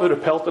on top of the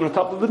pelt and on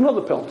top of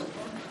another pelt?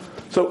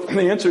 So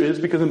the answer is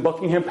because in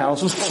Buckingham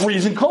Palace it was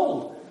freezing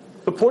cold.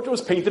 The portrait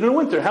was painted in the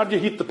winter. How did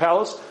you heat the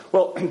palace?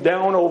 Well,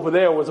 down over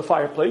there was a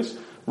fireplace.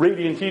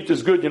 Radiant heat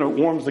is good, it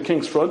warms the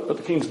king's front, but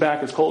the king's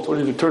back is cold, so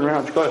he had to turn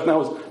around.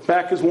 Now his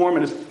back is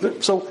warm,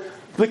 so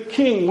the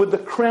king with the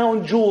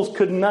crown jewels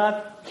could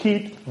not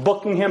heat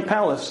Buckingham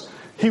Palace.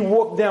 He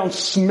walked down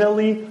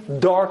smelly,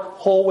 dark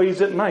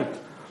hallways at night.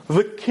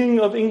 The King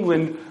of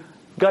England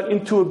got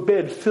into a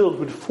bed filled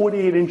with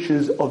 48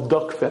 inches of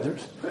duck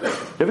feathers. You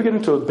ever get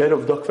into a bed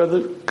of duck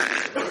feathers?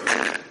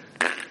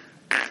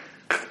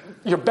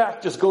 your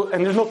back just goes,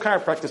 and there's no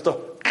chiropractic to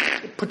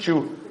put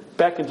you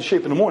back into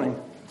shape in the morning.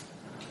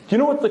 Do you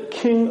know what the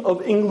King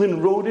of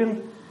England rode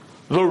in?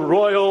 The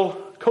royal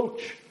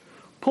coach,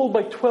 pulled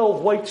by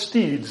 12 white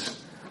steeds.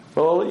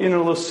 Well, you know, a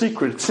little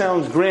secret. It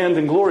sounds grand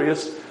and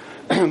glorious,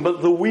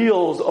 but the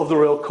wheels of the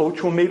royal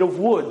coach were made of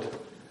wood,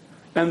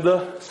 and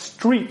the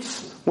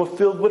streets were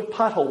filled with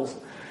potholes.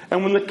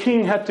 And when the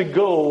king had to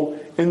go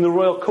in the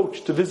royal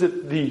coach to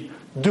visit the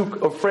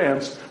Duke of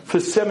France, for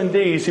 7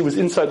 days he was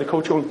inside the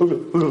coach going,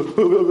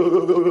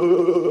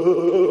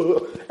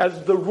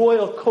 as the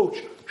royal coach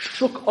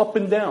shook up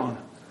and down.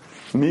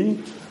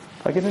 Me,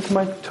 I get into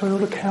my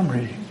Toyota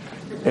Camry.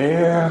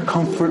 Air,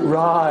 comfort,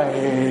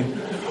 ride.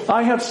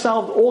 I have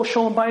solved all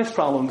Shalom Bayis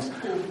problems.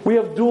 We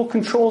have dual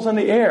controls on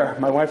the air.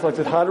 My wife likes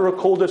it hotter or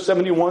colder,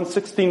 71,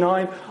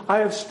 69. I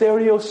have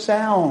stereo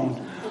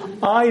sound.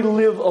 I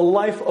live a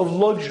life of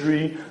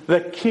luxury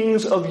that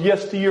kings of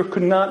yesteryear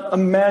could not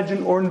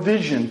imagine or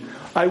envision.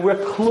 I wear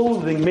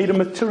clothing made of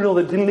material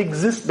that didn't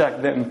exist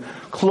back then.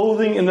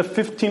 Clothing in the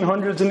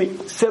 1500s and the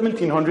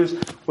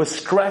 1700s was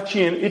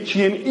scratchy and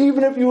itchy, and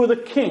even if you were the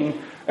king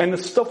and the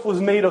stuff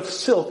was made of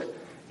silk,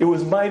 it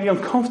was mighty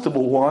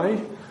uncomfortable.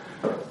 Why?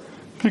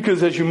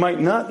 Because, as you might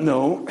not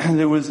know,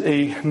 there was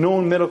a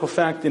known medical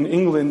fact in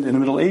England in the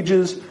Middle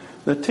Ages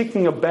that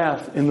taking a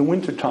bath in the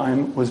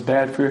wintertime was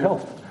bad for your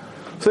health.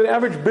 So the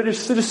average British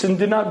citizen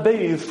did not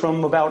bathe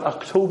from about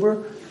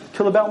October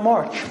till about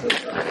March.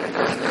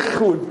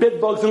 With bed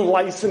bugs and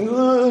lice and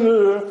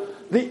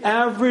the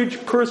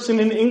average person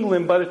in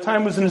England, by the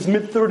time he was in his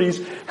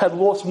mid-30s, had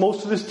lost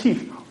most of his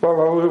teeth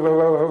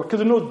because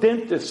there are no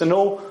dentists and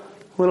no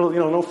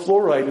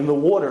fluoride in the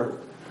water.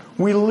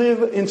 We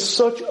live in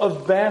such a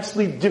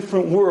vastly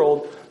different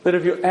world that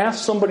if you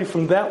ask somebody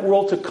from that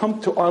world to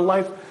come to our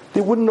life, they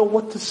wouldn't know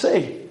what to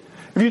say.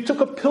 If you took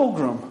a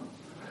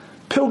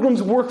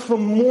pilgrims work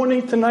from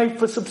morning to night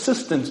for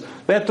subsistence.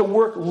 They had to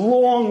work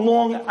long,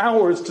 long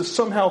hours to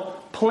somehow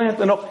plant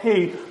enough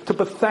hay to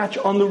put thatch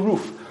on the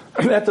roof.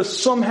 They had to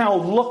somehow,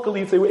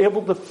 luckily, if they were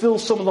able to fill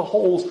some of the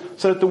holes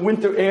so that the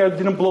winter air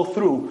didn't blow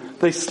through.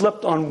 They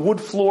slept on wood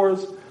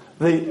floors.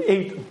 They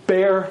ate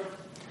bare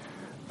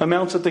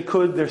amounts that they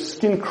could. Their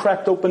skin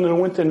cracked open in the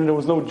winter, and there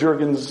was no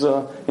Jergens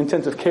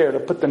intensive care to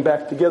put them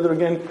back together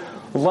again.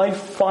 Life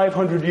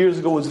 500 years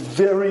ago was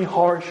very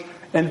harsh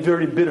and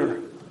very bitter.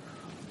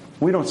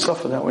 We don't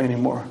suffer that way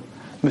anymore.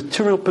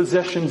 Material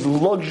possessions,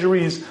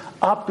 luxuries,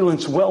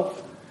 opulence,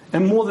 wealth,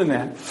 and more than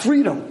that,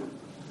 freedom.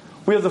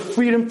 We have the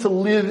freedom to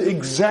live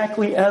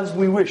exactly as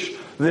we wish.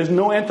 There's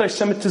no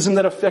anti-Semitism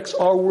that affects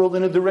our world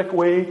in a direct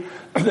way.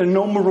 There are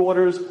no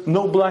marauders,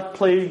 no black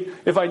plague.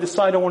 If I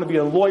decide I want to be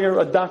a lawyer,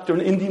 a doctor,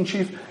 an Indian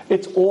chief,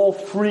 it's all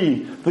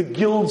free. The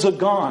guilds are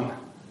gone.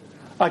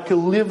 I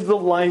can live the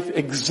life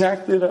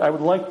exactly that I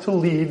would like to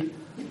lead.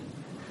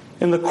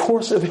 In the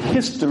course of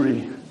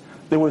history,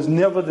 there was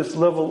never this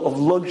level of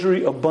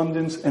luxury,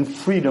 abundance, and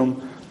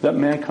freedom that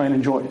mankind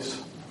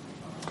enjoys.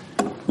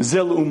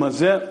 Zel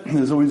umazeh,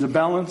 there's always a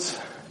balance.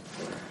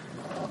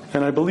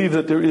 And I believe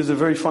that there is a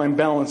very fine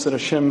balance that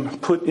Hashem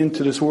put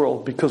into this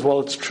world. Because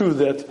while it's true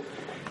that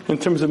in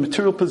terms of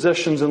material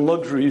possessions and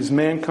luxuries,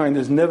 mankind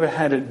has never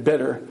had it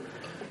better.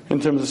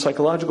 In terms of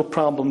psychological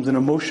problems and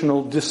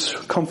emotional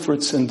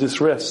discomforts and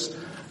distress,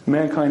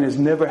 mankind has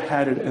never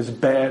had it as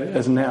bad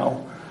as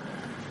now.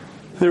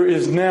 There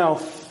is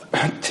now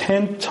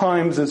 10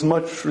 times as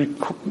much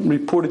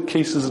reported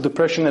cases of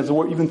depression as there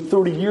were even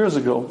 30 years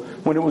ago,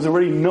 when it was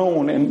already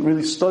known and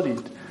really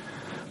studied.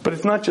 But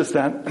it's not just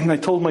that. And I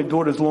told my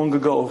daughters long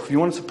ago, if you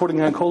want to support a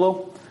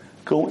gynecologist,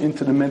 go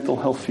into the mental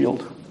health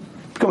field.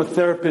 Become a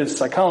therapist,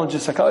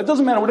 psychologist. It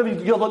doesn't matter, whatever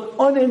you have an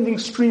unending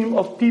stream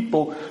of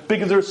people,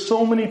 because there are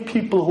so many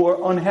people who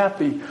are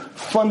unhappy,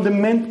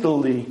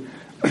 fundamentally,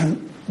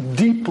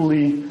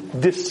 deeply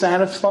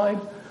dissatisfied,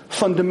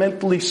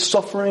 fundamentally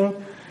suffering.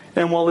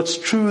 And while it's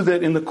true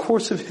that in the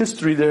course of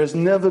history there has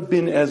never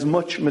been as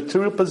much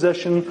material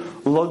possession,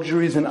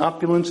 luxuries, and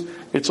opulence,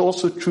 it's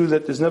also true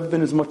that there's never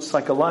been as much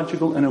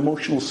psychological and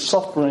emotional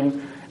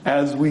suffering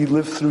as we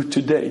live through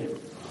today.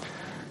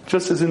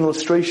 Just as an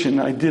illustration,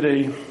 I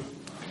didn't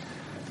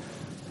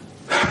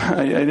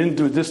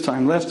do it this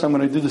time. Last time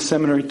when I did the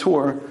seminary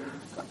tour,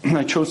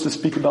 I chose to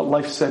speak about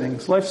life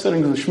settings. Life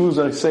settings in the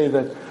Shmuz, I say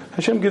that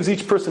Hashem gives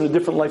each person a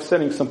different life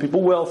setting. Some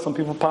people wealth, some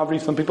people poverty,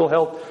 some people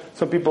health,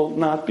 some people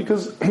not.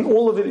 Because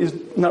all of it is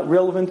not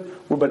relevant.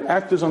 We're but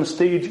actors on a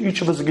stage.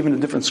 Each of us is given a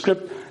different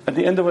script. At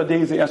the end of our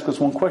days, they ask us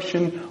one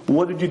question.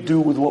 What did you do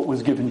with what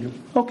was given you?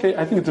 Okay,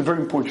 I think it's a very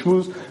important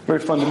Shmuz, very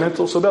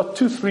fundamental. So about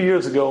 2-3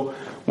 years ago,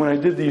 when I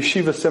did the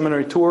yeshiva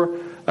seminary tour,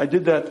 I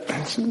did that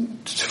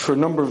for a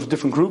number of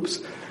different groups.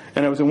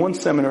 And I was in one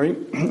seminary,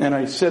 and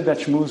I said that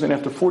Shmuz, and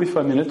after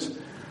 45 minutes,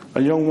 a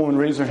young woman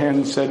raised her hand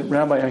and said,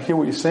 Rabbi, I hear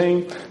what you're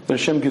saying, that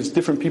Hashem gives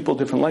different people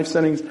different life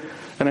settings,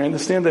 and I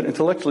understand that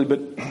intellectually, but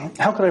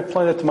how can I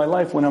apply that to my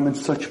life when I'm in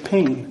such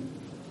pain?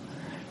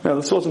 Now,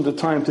 this wasn't the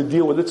time to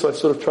deal with it, so I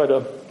sort of tried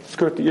to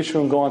skirt the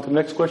issue and go on to the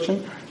next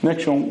question.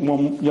 Next young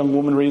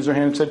woman raised her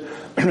hand and said,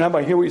 Rabbi,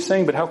 I hear what you're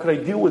saying, but how could I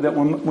deal with that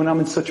when I'm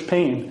in such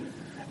pain?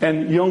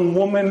 And young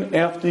woman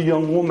after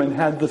young woman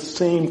had the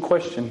same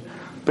question.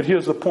 But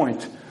here's the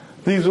point.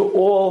 These are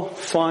all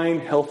fine,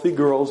 healthy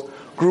girls,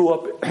 grew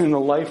up in the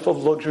life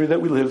of luxury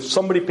that we live.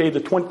 Somebody paid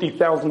the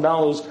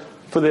 $20,000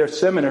 for their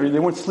seminary. They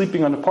weren't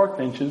sleeping on the park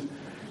benches.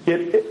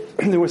 Yet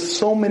there were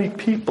so many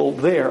people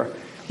there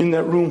in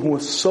that room who were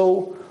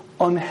so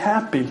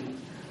unhappy.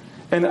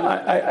 And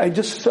I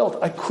just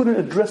felt I couldn't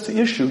address the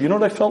issue. You know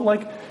what I felt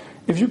like?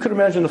 If you could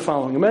imagine the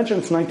following. Imagine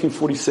it's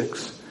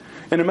 1946.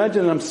 And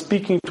imagine I'm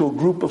speaking to a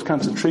group of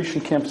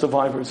concentration camp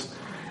survivors.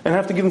 And I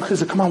have to give them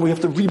chizuk. Come on, we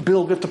have to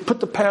rebuild. We have to put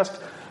the past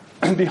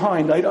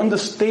behind. I'd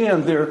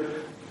understand their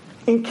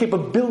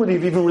incapability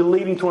of even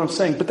relating to what I'm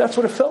saying. But that's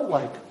what it felt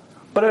like.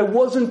 But I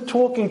wasn't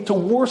talking to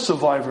war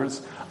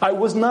survivors. I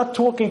was not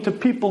talking to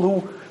people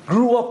who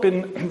grew up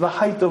in the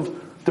height of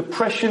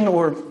depression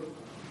or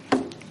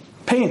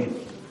pain.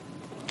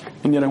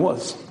 And yet I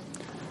was.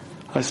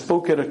 I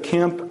spoke at a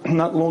camp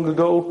not long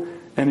ago,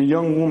 and a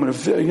young woman,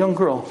 a young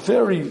girl,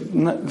 very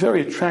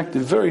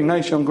attractive, very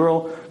nice young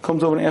girl,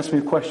 comes over and asks me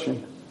a question.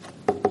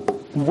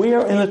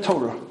 Where in the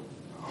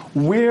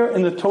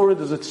Torah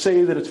does it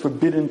say that it's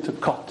forbidden to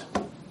cut?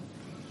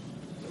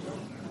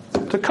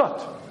 To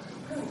cut.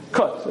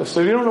 Cut.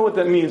 So if you don't know what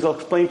that means, I'll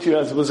explain to you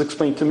as it was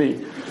explained to me.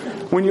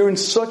 When you're in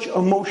such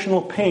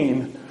emotional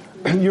pain,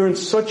 you're in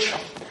such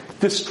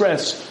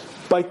distress,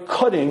 by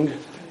cutting,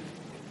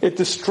 it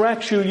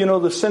distracts you. You know,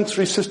 the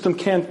sensory system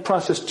can't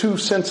process two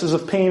senses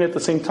of pain at the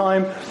same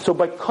time. So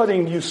by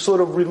cutting, you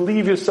sort of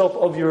relieve yourself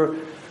of your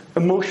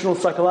emotional,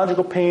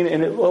 psychological pain,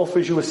 and it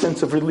offers you a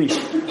sense of relief.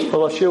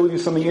 Well, I'll share with you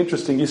something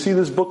interesting. You see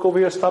this book over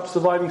here, Stop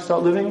Surviving,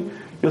 Start Living?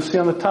 You'll see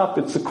on the top,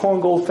 it's the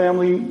Korngold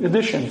Family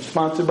Edition,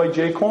 sponsored by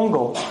Jay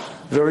Korngold,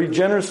 very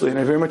generously, and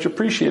I very much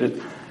appreciate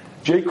it.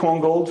 Jay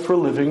Korngold, for a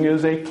living,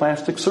 is a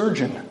plastic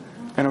surgeon.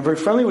 And I'm very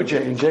friendly with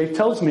Jay, and Jay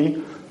tells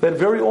me that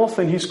very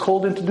often he's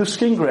called in to do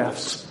skin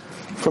grafts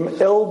from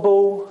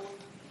elbow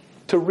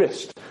to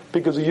wrist,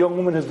 because a young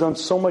woman has done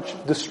so much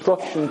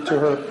destruction to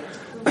her,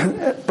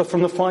 but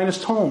from the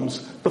finest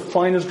homes, the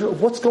finest girl.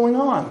 What's going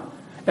on?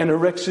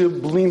 Anorexia,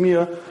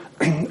 bulimia,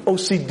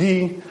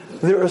 OCD.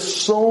 There are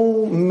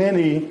so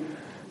many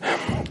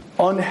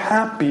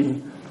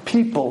unhappy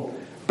people,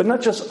 but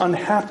not just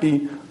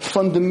unhappy,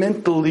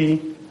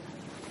 fundamentally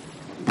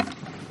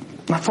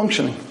not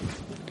functioning.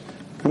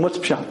 And what's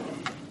pshat?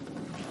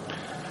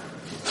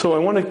 So I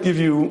want to give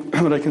you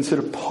what I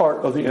consider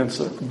part of the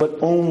answer, but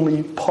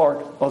only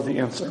part of the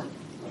answer.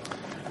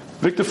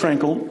 Viktor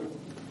Frankl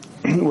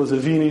was a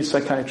Viennese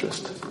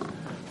psychiatrist.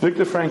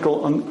 Viktor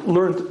Frankl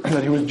learned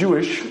that he was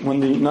Jewish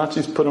when the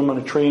Nazis put him on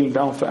a train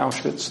bound for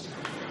Auschwitz.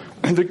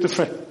 Viktor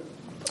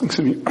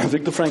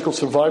Frankl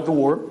survived the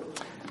war,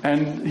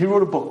 and he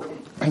wrote a book.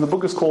 And the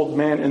book is called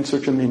Man in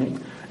Search of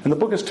Meaning. And the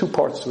book has two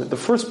parts to it. The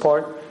first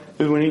part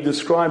is when he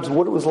describes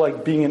what it was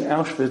like being in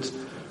Auschwitz,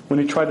 when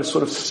he tried to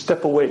sort of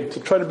step away, to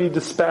try to be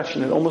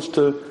dispassionate, almost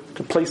to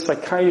play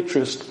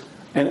psychiatrist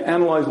and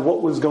analyze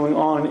what was going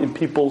on in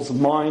people's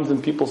minds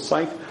and people's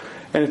psyche.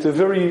 And it's a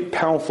very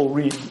powerful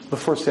read, the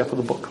first half of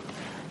the book.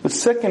 The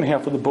second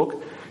half of the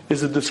book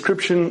is a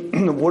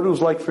description of what it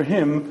was like for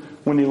him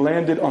when he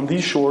landed on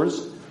these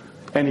shores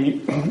and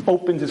he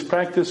opened his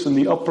practice in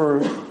the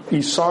Upper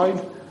East Side,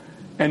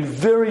 and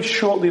very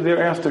shortly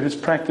thereafter his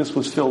practice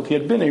was filled. He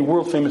had been a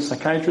world-famous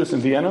psychiatrist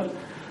in Vienna.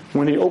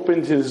 When he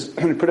opened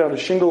when he put out a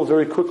shingle,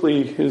 very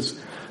quickly his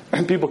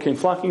people came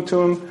flocking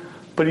to him,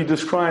 but he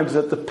describes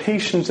that the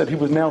patients that he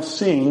was now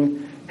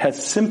seeing had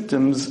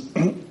symptoms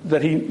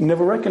that he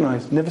never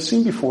recognized, never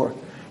seen before.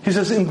 He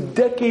says in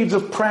decades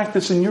of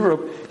practice in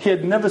Europe, he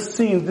had never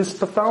seen this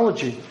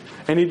pathology.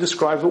 And he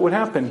describes what would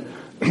happen.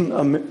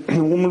 A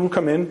woman would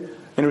come in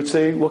and would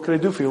say, "What can I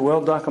do for you?" "Well,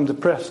 doc, I'm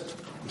depressed."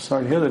 "I'm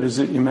sorry to hear that. Is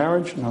it your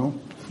marriage?" "No."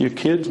 "Your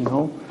kids?"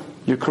 "No."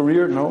 "Your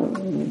career?" "No."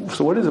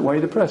 "So what is it? Why are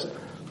you depressed?"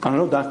 "I don't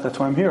know, doc, that's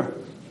why I'm here."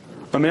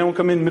 A man would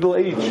come in middle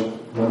age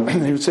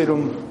and he would say to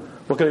him,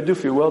 "What can I do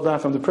for you?" "Well,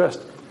 doc, I'm depressed."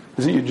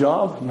 "Is it your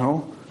job?"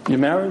 "No." "Your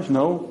marriage?"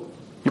 "No."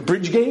 "Your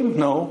bridge game?"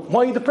 "No."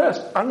 "Why are you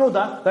depressed?" "I don't know,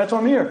 doc, that's why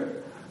I'm here."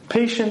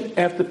 Patient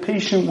after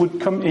patient would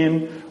come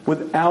in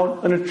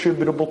without an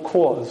attributable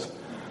cause.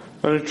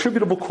 An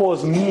attributable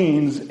cause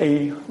means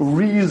a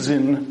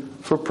reason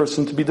for a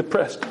person to be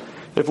depressed.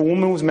 If a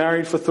woman was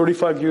married for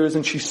 35 years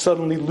and she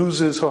suddenly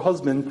loses her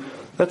husband,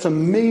 that's a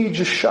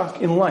major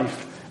shock in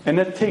life. And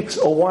that takes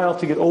a while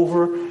to get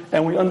over,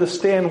 and we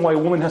understand why a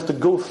woman has to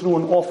go through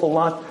an awful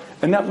lot,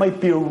 and that might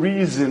be a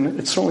reason.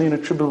 It's certainly an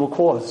attributable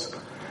cause.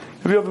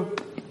 If you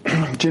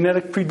have a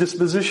genetic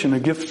predisposition, a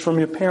gift from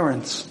your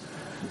parents,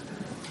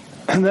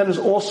 and that is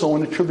also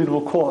an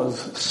attributable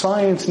cause.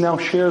 Science now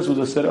shares with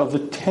us that of the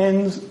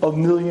tens of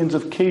millions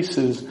of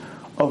cases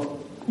of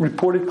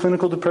reported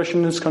clinical depression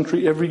in this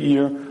country every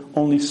year,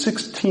 only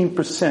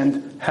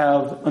 16%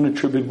 have an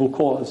attributable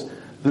cause.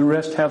 The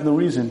rest have no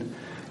reason.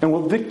 And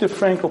what Viktor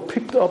Frankl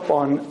picked up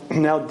on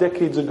now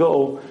decades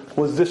ago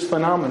was this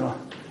phenomena.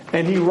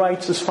 And he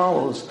writes as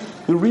follows.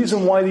 The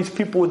reason why these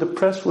people were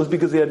depressed was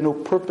because they had no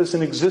purpose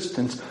in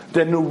existence.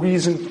 They had no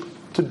reason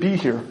to be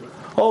here.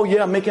 "Oh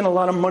yeah, I'm making a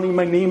lot of money,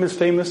 my name is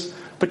famous."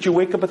 But you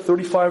wake up at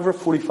 35 or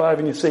 45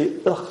 and you say,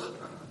 ugh,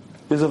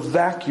 there's a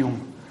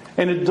vacuum.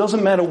 And it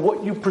doesn't matter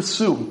what you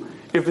pursue.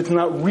 If it's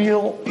not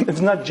real, if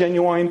it's not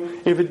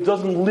genuine, if it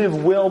doesn't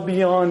live well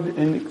beyond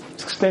and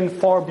extend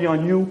far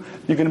beyond you,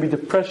 you're going to be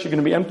depressed, you're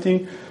going to be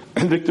empty.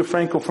 Viktor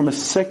Frankl, from a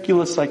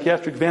secular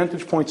psychiatric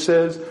vantage point,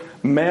 says,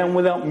 man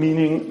without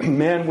meaning,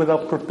 man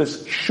without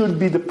purpose should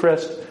be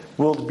depressed,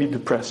 will be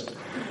depressed.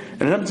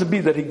 And it happens to be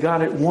that he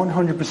got it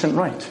 100%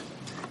 right.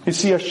 You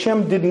see,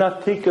 Hashem did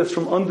not take us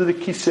from under the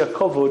kisei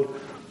hakavod,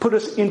 put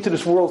us into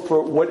this world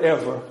for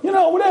whatever.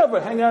 Whatever.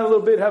 Hang out a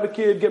little bit, have a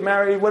kid, get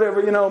married,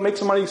 whatever, make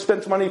some money,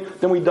 spend some money,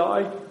 then we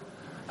die.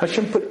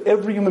 Hashem put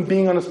every human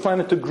being on this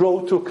planet to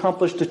grow, to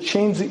accomplish, to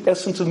change the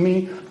essence of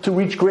me, to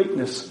reach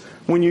greatness.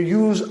 When you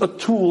use a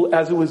tool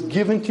as it was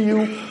given to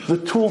you, the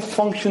tool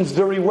functions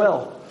very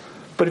well.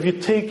 But if you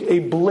take a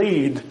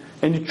blade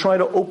and you try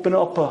to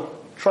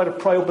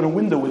pry open a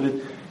window with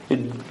it,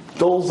 it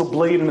dulls the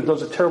blade and it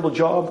does a terrible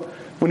job.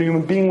 When a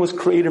human being was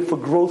created for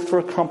growth, for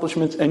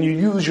accomplishments, and you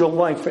use your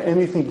life for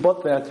anything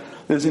but that,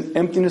 there's an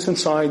emptiness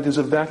inside, there's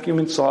a vacuum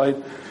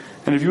inside.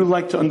 And if you'd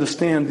like to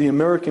understand the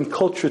American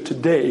culture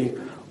today,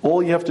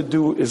 all you have to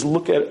do is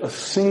look at a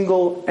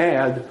single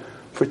ad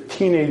for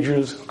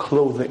teenagers'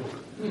 clothing.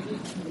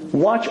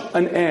 Watch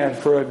an ad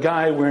for a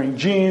guy wearing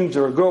jeans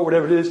or a girl,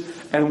 whatever it is,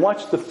 and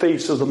watch the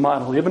face of the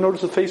model. You ever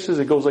notice the faces?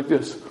 It goes like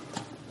this.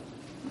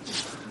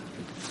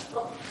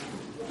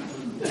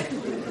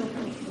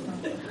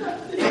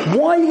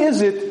 Why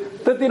is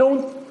it that they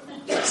don't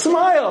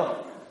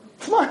smile?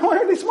 Why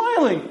aren't they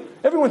smiling?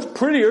 Everyone's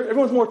prettier,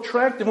 everyone's more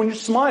attractive when you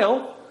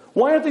smile.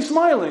 Why aren't they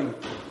smiling?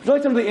 Would you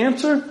like to know the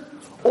answer?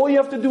 All you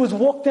have to do is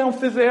walk down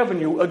Fifth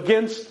Avenue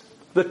against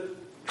the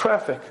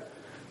traffic.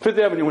 Fifth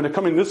Avenue, when they're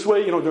coming this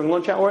way, during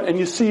lunch hour, and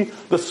you see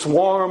the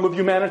swarm of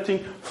humanity,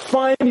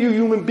 find you a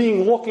human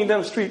being walking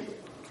down the street.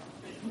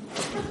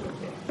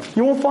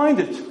 You won't find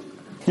it.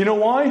 You know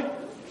why?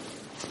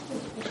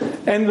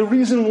 And the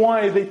reason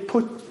why they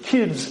put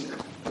kids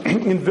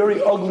in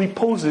very ugly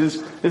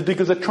poses is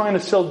because they're trying to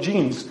sell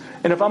jeans.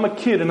 And if I'm a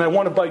kid and I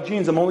want to buy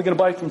jeans, I'm only going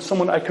to buy it from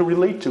someone I can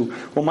relate to.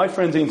 Well, my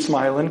friends ain't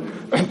smiling.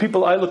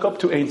 People I look up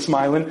to ain't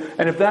smiling.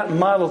 And if that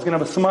model's going to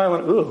have a smile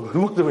and,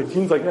 who looked at my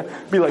jeans like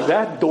that? Be like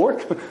that?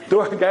 Dork?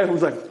 Dork guy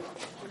who's like,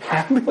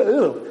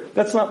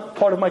 that's not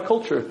part of my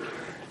culture.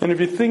 And if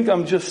you think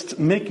I'm just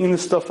making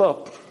this stuff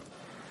up,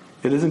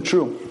 it isn't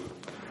true.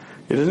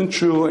 It isn't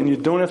true, and you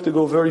don't have to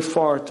go very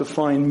far to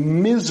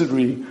find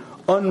misery,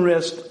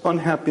 unrest,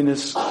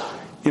 unhappiness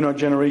in our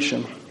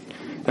generation.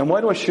 And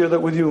why do I share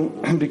that with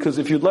you? Because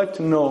if you'd like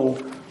to know,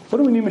 what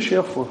do we need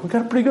Mashiach for? We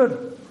got it pretty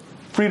good.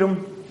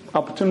 Freedom,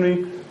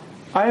 opportunity.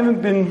 I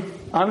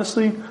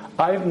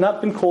have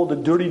not been called a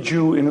dirty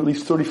Jew in at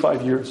least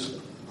 35 years.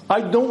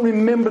 I don't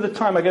remember the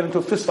time I got into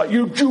a fist fight.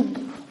 You Jew!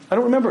 I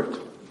don't remember it.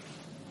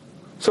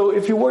 So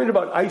if you're worried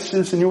about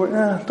ISIS and you're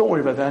worried, don't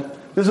worry about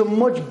that. There's a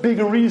much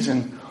bigger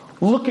reason.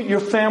 Look at your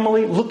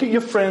family, look at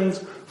your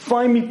friends,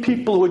 find me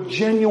people who are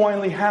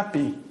genuinely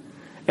happy.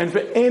 And for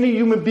any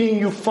human being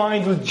you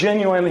find who's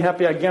genuinely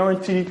happy, I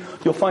guarantee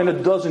you'll find a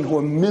dozen who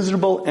are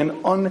miserable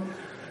and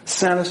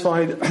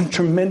unsatisfied,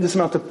 tremendous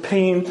amount of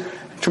pain,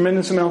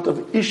 tremendous amount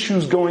of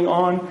issues going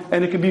on,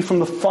 and it could be from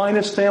the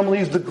finest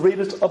families, the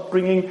greatest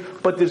upbringing,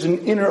 but there's an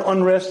inner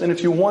unrest, and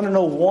if you want to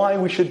know why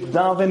we should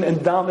daven and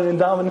daven and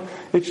daven,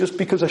 it's just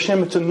because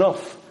Hashem, it's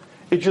enough.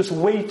 It's just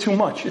way too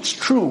much. It's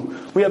true.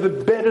 We have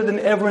it better than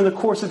ever in the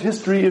course of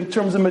history in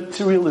terms of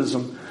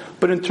materialism.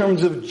 But in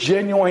terms of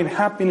genuine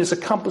happiness,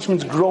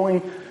 accomplishments,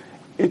 growing,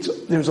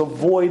 there's a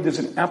void, there's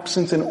an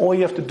absence, and all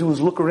you have to do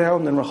is look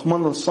around and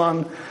Rahman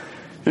al-San.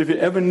 If you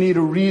ever need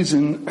a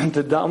reason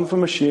to daven for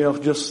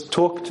Mashiach, just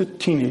talk to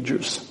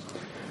teenagers.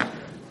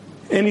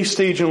 Any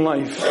stage in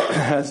life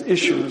has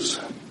issues.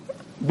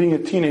 Being a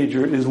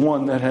teenager is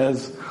one that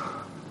has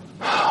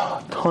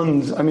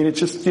tons. I mean, it's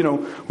just,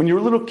 when you're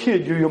a little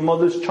kid, you're your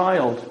mother's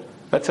child.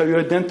 That's how you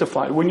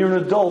identify. When you're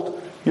an adult,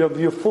 you have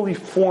your fully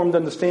formed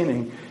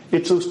understanding.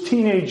 It's those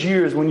teenage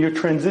years when you're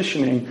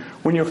transitioning,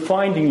 when you're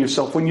finding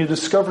yourself, when you're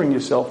discovering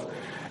yourself.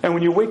 And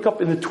when you wake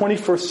up in the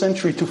 21st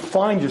century to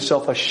find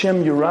yourself,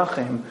 Hashem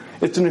Yerachem,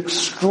 it's an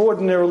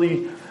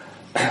extraordinarily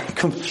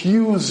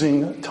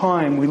confusing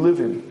time we live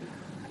in.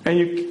 And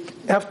you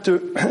have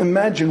to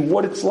imagine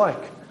what it's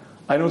like.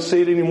 I don't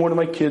say it anymore to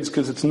my kids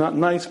because it's not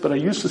nice, but I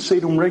used to say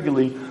to them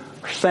regularly,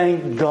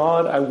 thank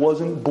God I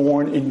wasn't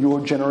born in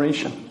your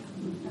generation.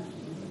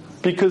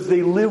 Because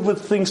they live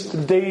with things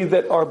today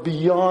that are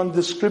beyond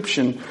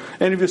description.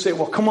 And if you say,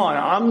 well, come on,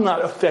 I'm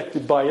not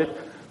affected by it.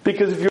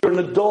 Because if you're an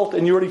adult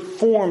and you're already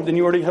formed and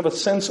you already have a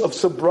sense of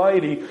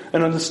sobriety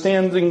and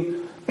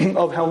understanding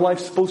of how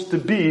life's supposed to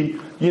be,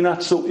 you're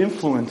not so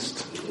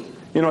influenced.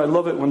 I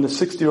love it when the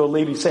 60-year-old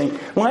lady's saying,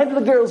 why do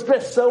the girls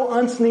dress so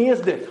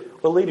unsneezed?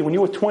 Well, lady, when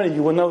you were 20,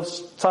 you were no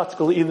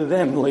tzatzkal either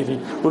then, lady,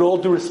 with all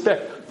due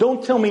respect.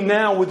 Don't tell me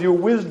now with your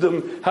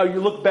wisdom how you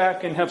look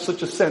back and have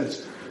such a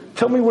sense.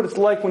 Tell me what it's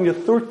like when you're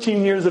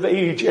 13 years of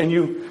age and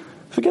you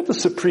forget the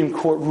Supreme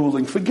Court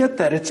ruling. Forget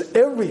that. It's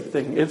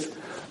everything.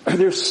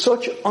 There's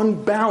such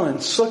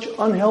unbalance, such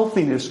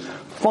unhealthiness.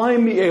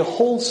 Find me a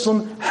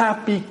wholesome,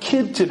 happy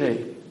kid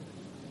today.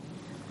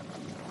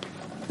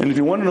 And if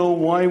you want to know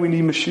why we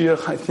need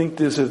Mashiach, I think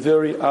there's a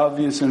very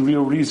obvious and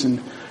real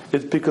reason.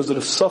 It's because of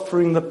the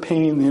suffering, the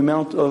pain, the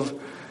amount of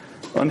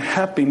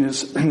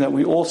unhappiness that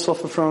we all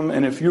suffer from.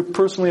 And if you're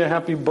personally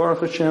happy,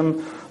 Baruch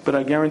Hashem, but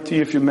I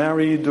guarantee if you're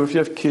married or if you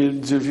have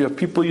kids, if you have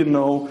people you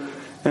know,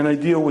 and I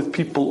deal with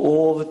people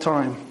all the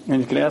time.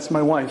 And you can ask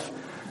my wife.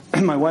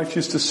 My wife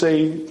used to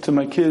say to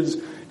my kids,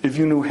 if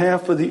you knew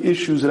half of the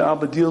issues that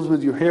Abba deals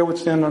with, your hair would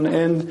stand on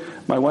end.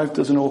 My wife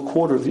doesn't know a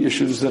quarter of the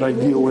issues that I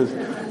deal with.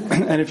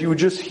 And if you would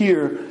just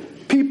hear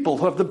people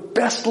who have the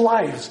best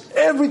lives,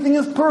 everything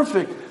is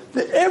perfect.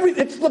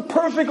 It's the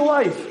perfect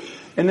life.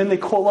 And then they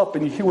call up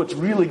and you hear what's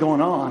really going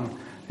on.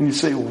 And you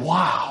say,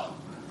 wow,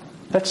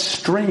 that's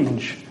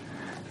strange.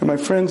 And my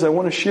friends, I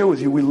want to share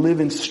with you, we live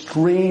in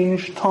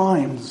strange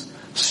times.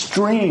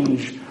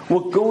 Strange.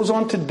 What goes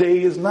on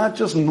today is not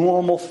just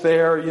normal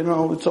fare,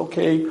 it's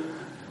okay.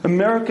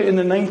 America in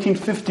the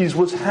 1950s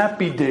was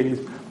happy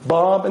days.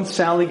 Bob and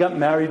Sally got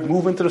married,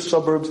 moved into the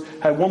suburbs,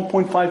 had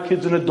 1.5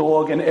 kids and a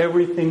dog, and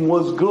everything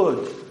was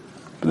good.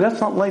 But that's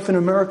not life in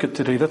America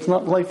today. That's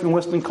not life in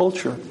Western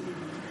culture.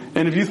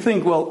 And if you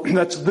think, well,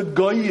 that's the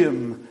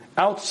goyim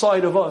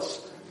outside of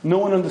us, no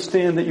one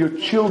understands that your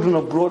children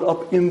are brought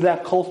up in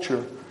that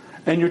culture.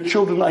 And your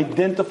children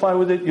identify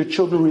with it, your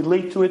children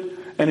relate to it,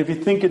 and if you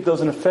think it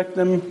doesn't affect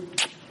them,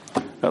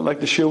 I'd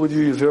like to share with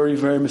you, you're very,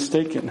 very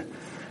mistaken.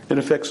 It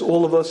affects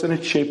all of us, and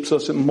it shapes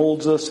us, it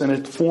molds us, and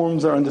it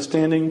forms our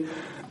understanding.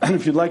 And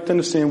if you'd like to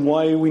understand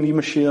why we need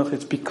Mashiach,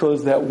 it's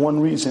because that one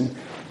reason.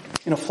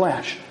 In a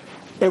flash,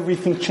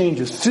 everything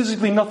changes.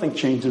 Physically, nothing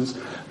changes.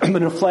 But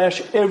in a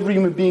flash, every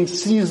human being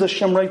sees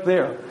Hashem right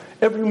there.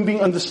 Every human being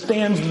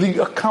understands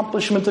the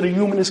accomplishment that a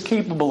human is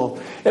capable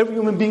of. Every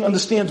human being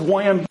understands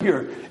why I'm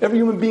here. Every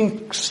human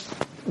being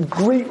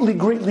greatly,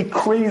 greatly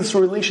craves a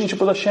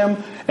relationship with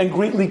Hashem and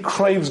greatly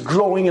craves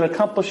growing and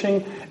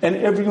accomplishing. And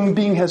every human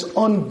being has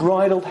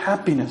unbridled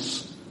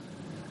happiness.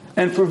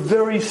 And for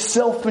very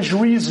selfish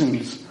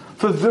reasons,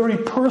 for very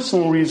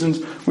personal reasons,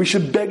 we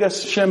should beg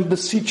Hashem,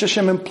 beseech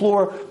Hashem,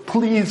 implore,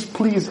 please,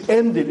 please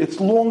end it. It's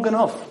long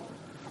enough.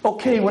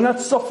 Okay, we're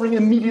not suffering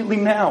immediately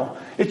now.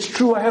 It's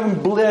true I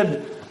haven't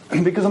bled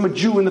because I'm a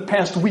Jew in the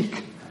past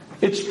week.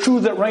 It's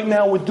true that right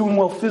now we're doing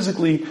well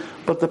physically,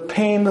 but the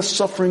pain, the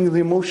suffering, the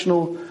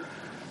emotional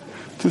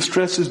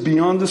distress is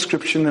beyond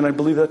description, and I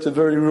believe that's a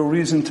very real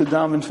reason to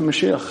daven for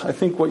Mashiach. I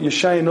think what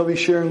Yeshaya Novi is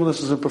sharing with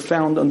us is a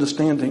profound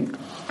understanding.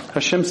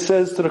 Hashem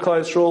says to the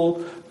Klal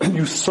Yisrael,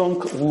 you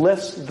sunk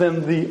less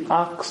than the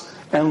ox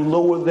and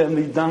lower than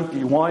the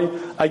donkey. Why?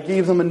 I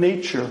gave them a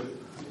nature.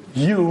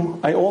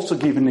 I also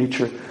gave a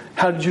nature.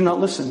 How did you not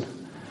listen?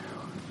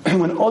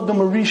 When Adam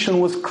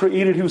Harishon was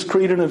created, he was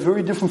created in a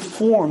very different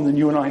form than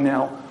you and I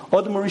now.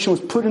 Adam Harishon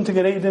was put into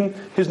Gan Eden.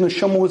 His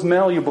neshama was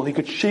malleable. He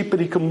could shape it,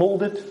 he could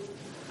mold it.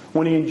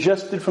 When he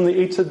ingested from the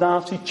Eitz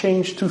Hadas, he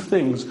changed two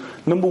things.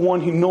 Number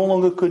one, he no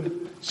longer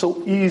could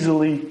so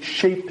easily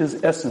shape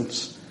his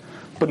essence.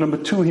 But number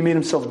two, he made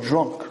himself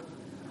drunk.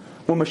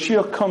 When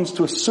Mashiach comes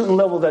to a certain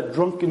level, that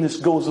drunkenness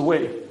goes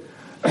away.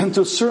 And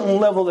to a certain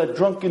level, that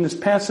drunkenness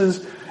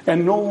passes,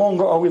 and no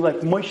longer are we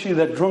like Moshe,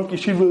 that drunk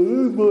yeshiva,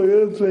 oh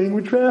boy, I'm playing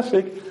with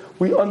traffic.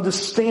 We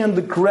understand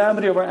the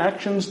gravity of our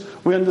actions,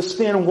 we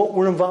understand what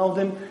we're involved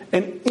in,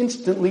 and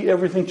instantly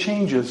everything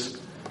changes.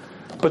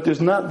 But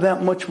there's not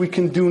that much we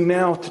can do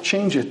now to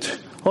change it.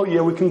 Oh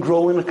yeah, we can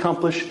grow and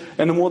accomplish,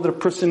 and the more that a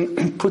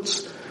person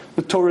puts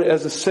the Torah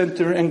as a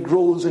center and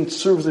grows and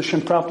serves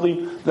Hashem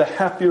properly, the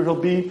happier he'll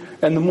be,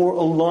 and the more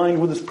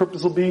aligned with his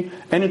purpose he'll be.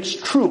 And it's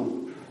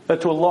true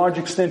that to a large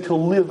extent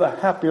he'll live a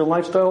happier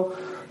lifestyle.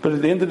 But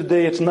at the end of the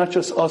day, it's not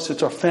just us,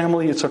 it's our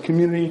family, it's our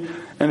community,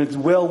 and it's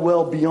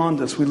well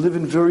beyond us. We live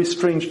in very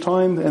strange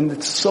times, and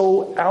it's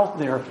so out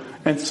there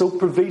and so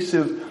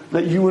pervasive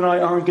that you and I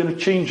aren't going to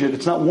change it.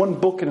 It's not one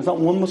book, and it's not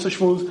one Musa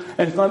Shmuz,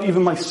 and it's not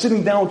even my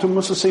sitting down to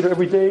Musa Seder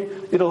every day.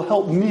 It'll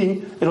help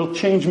me, it'll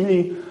change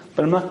me,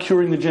 but I'm not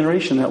curing the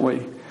generation that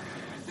way.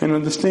 And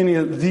understanding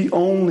that the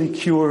only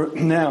cure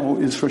now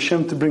is for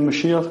Hashem to bring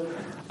Mashiach,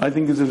 I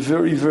think is a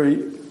very,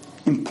 very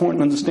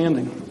important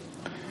understanding.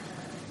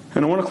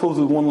 And I want to close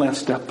with one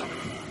last step.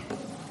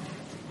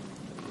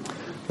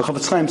 The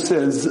Chafetz Chaim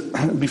says,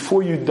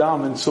 before you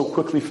daven so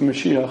quickly for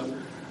Mashiach,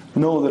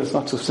 know that it's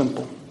not so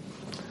simple.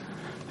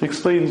 He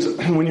explains,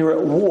 when you're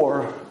at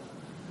war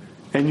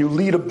and you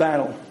lead a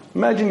battle,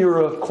 imagine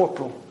you're a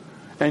corporal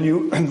and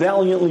you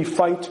valiantly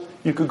fight,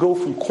 you could go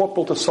from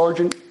corporal to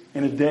sergeant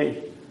in a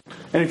day.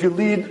 And if you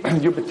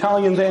lead your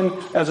battalion then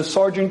as a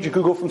sergeant, you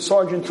could go from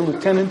sergeant to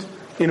lieutenant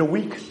in a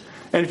week.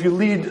 And if you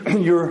lead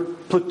your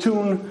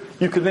platoon,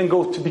 you could then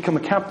go to become a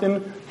captain,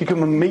 you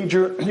become a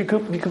major, you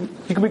could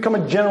become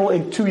a general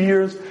in 2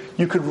 years.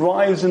 You could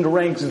rise in the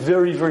ranks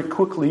very, very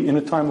quickly in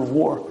a time of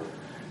war.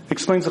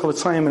 Explains the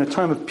Chafetz Chaim, in a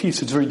time of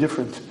peace it's very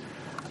different.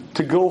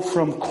 To go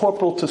from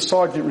corporal to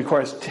sergeant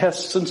requires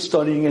tests and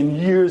studying and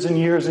years and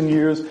years and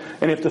years.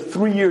 And after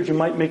 3 years, you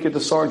might make it to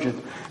sergeant.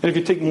 And if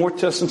you take more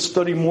tests and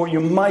study more,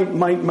 you might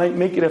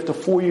make it after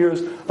 4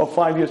 years or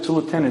 5 years to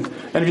lieutenant.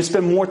 And if you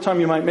spend more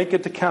time, you might make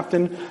it to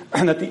captain.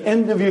 And at the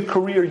end of your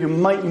career, you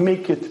might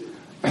make it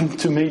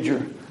to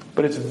major.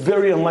 But it's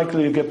very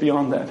unlikely to get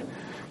beyond that.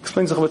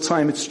 Explains the Chavetz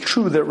Chaim, it's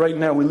true that right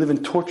now we live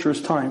in torturous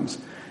times.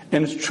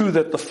 And it's true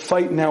that the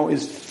fight now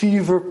is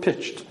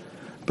fever-pitched.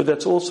 But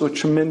that's also a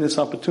tremendous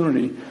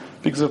opportunity.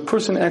 Because if a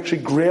person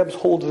actually grabs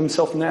hold of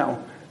himself now,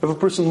 if a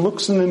person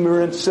looks in the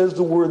mirror and says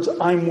the words,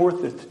 I'm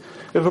worth it,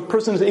 if a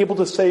person is able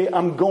to say,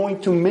 I'm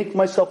going to make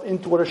myself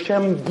into what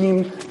Hashem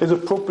deemed is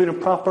appropriate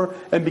and proper,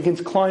 and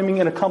begins climbing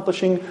and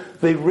accomplishing,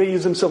 they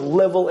raise themselves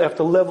level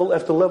after level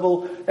after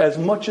level. As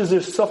much as they're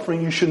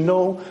suffering, you should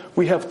know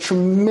we have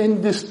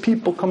tremendous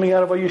people coming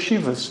out of our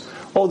yeshivas.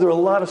 Oh, there are a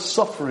lot of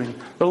suffering.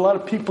 There are a lot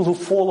of people who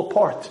fall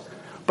apart.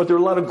 But there are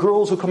a lot of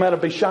girls who come out of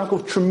Beis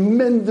Yaakov,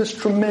 tremendous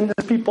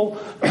people.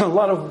 A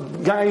lot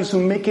of guys who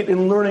make it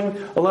in learning.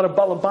 A lot of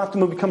balabatim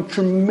who become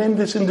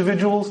tremendous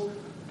individuals.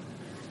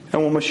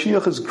 And when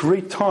Mashiach is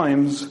great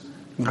times,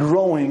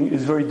 growing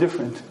is very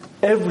different.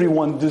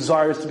 Everyone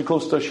desires to be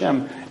close to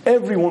Hashem.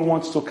 Everyone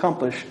wants to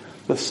accomplish.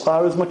 The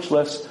schar is much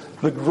less.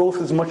 The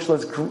growth is much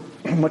less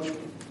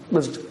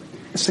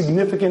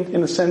significant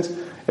in a sense.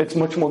 It's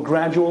much more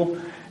gradual.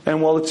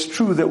 And while it's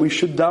true that we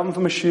should daven for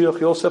Mashiach,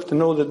 you also have to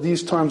know that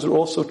these times are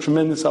also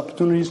tremendous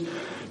opportunities,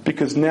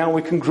 because now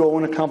we can grow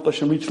and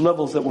accomplish and reach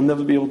levels that we'll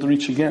never be able to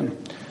reach again.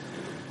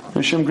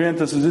 Hashem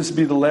grant us that this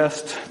be the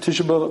last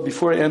Tisha B'Av.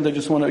 Before I end, I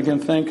just want to again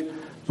thank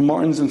the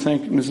Martins and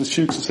thank Mrs.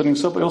 Shukes for setting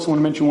us up. I also want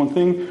to mention one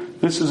thing.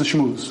 This is a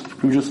Shmuz.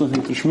 We were just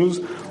listening to the Shmuz.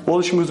 All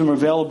the Shmuzim are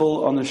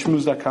available on the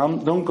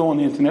shmuz.com. Don't go on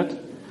the internet.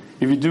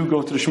 If you do,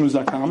 go to the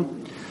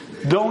shmuz.com.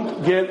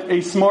 Don't get a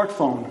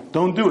smartphone.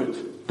 Don't do it.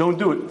 Don't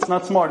do it. It's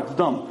not smart. It's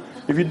dumb.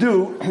 If you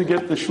do,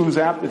 get the Shmuz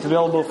app. It's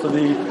available for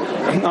the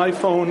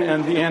iPhone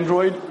and the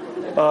Android.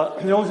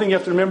 The only thing you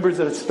have to remember is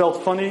that it's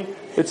spelled funny.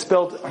 It's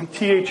spelled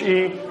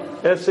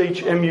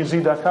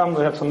THESHMUZ.com.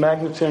 They have some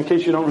magnets here. In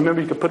case you don't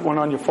remember, you can put one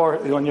on your car,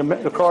 and you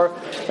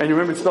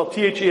remember it's spelled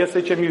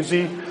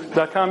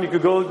THESHMUZ.com. You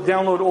could go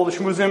download all the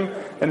Shmuzim,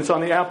 and it's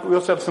on the app. We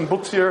also have some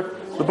books here.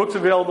 The books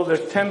available. They're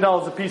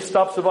 $10 a piece.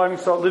 Stop Surviving,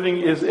 Start Living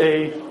is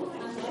a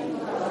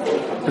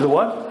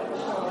what?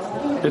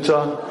 It's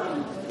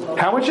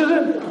how much is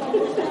it?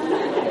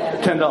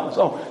 $10.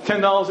 Oh,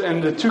 $10,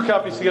 and the 2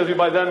 copies together, you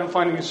buy that and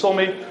Finding Your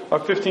Soulmate are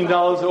 $15. There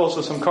are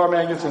also some car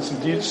magnets and some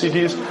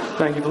CDs.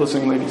 Thank you for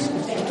listening, ladies.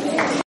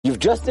 You've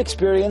just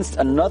experienced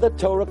another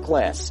Torah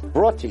class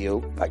brought to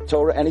you by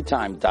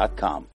TorahAnytime.com.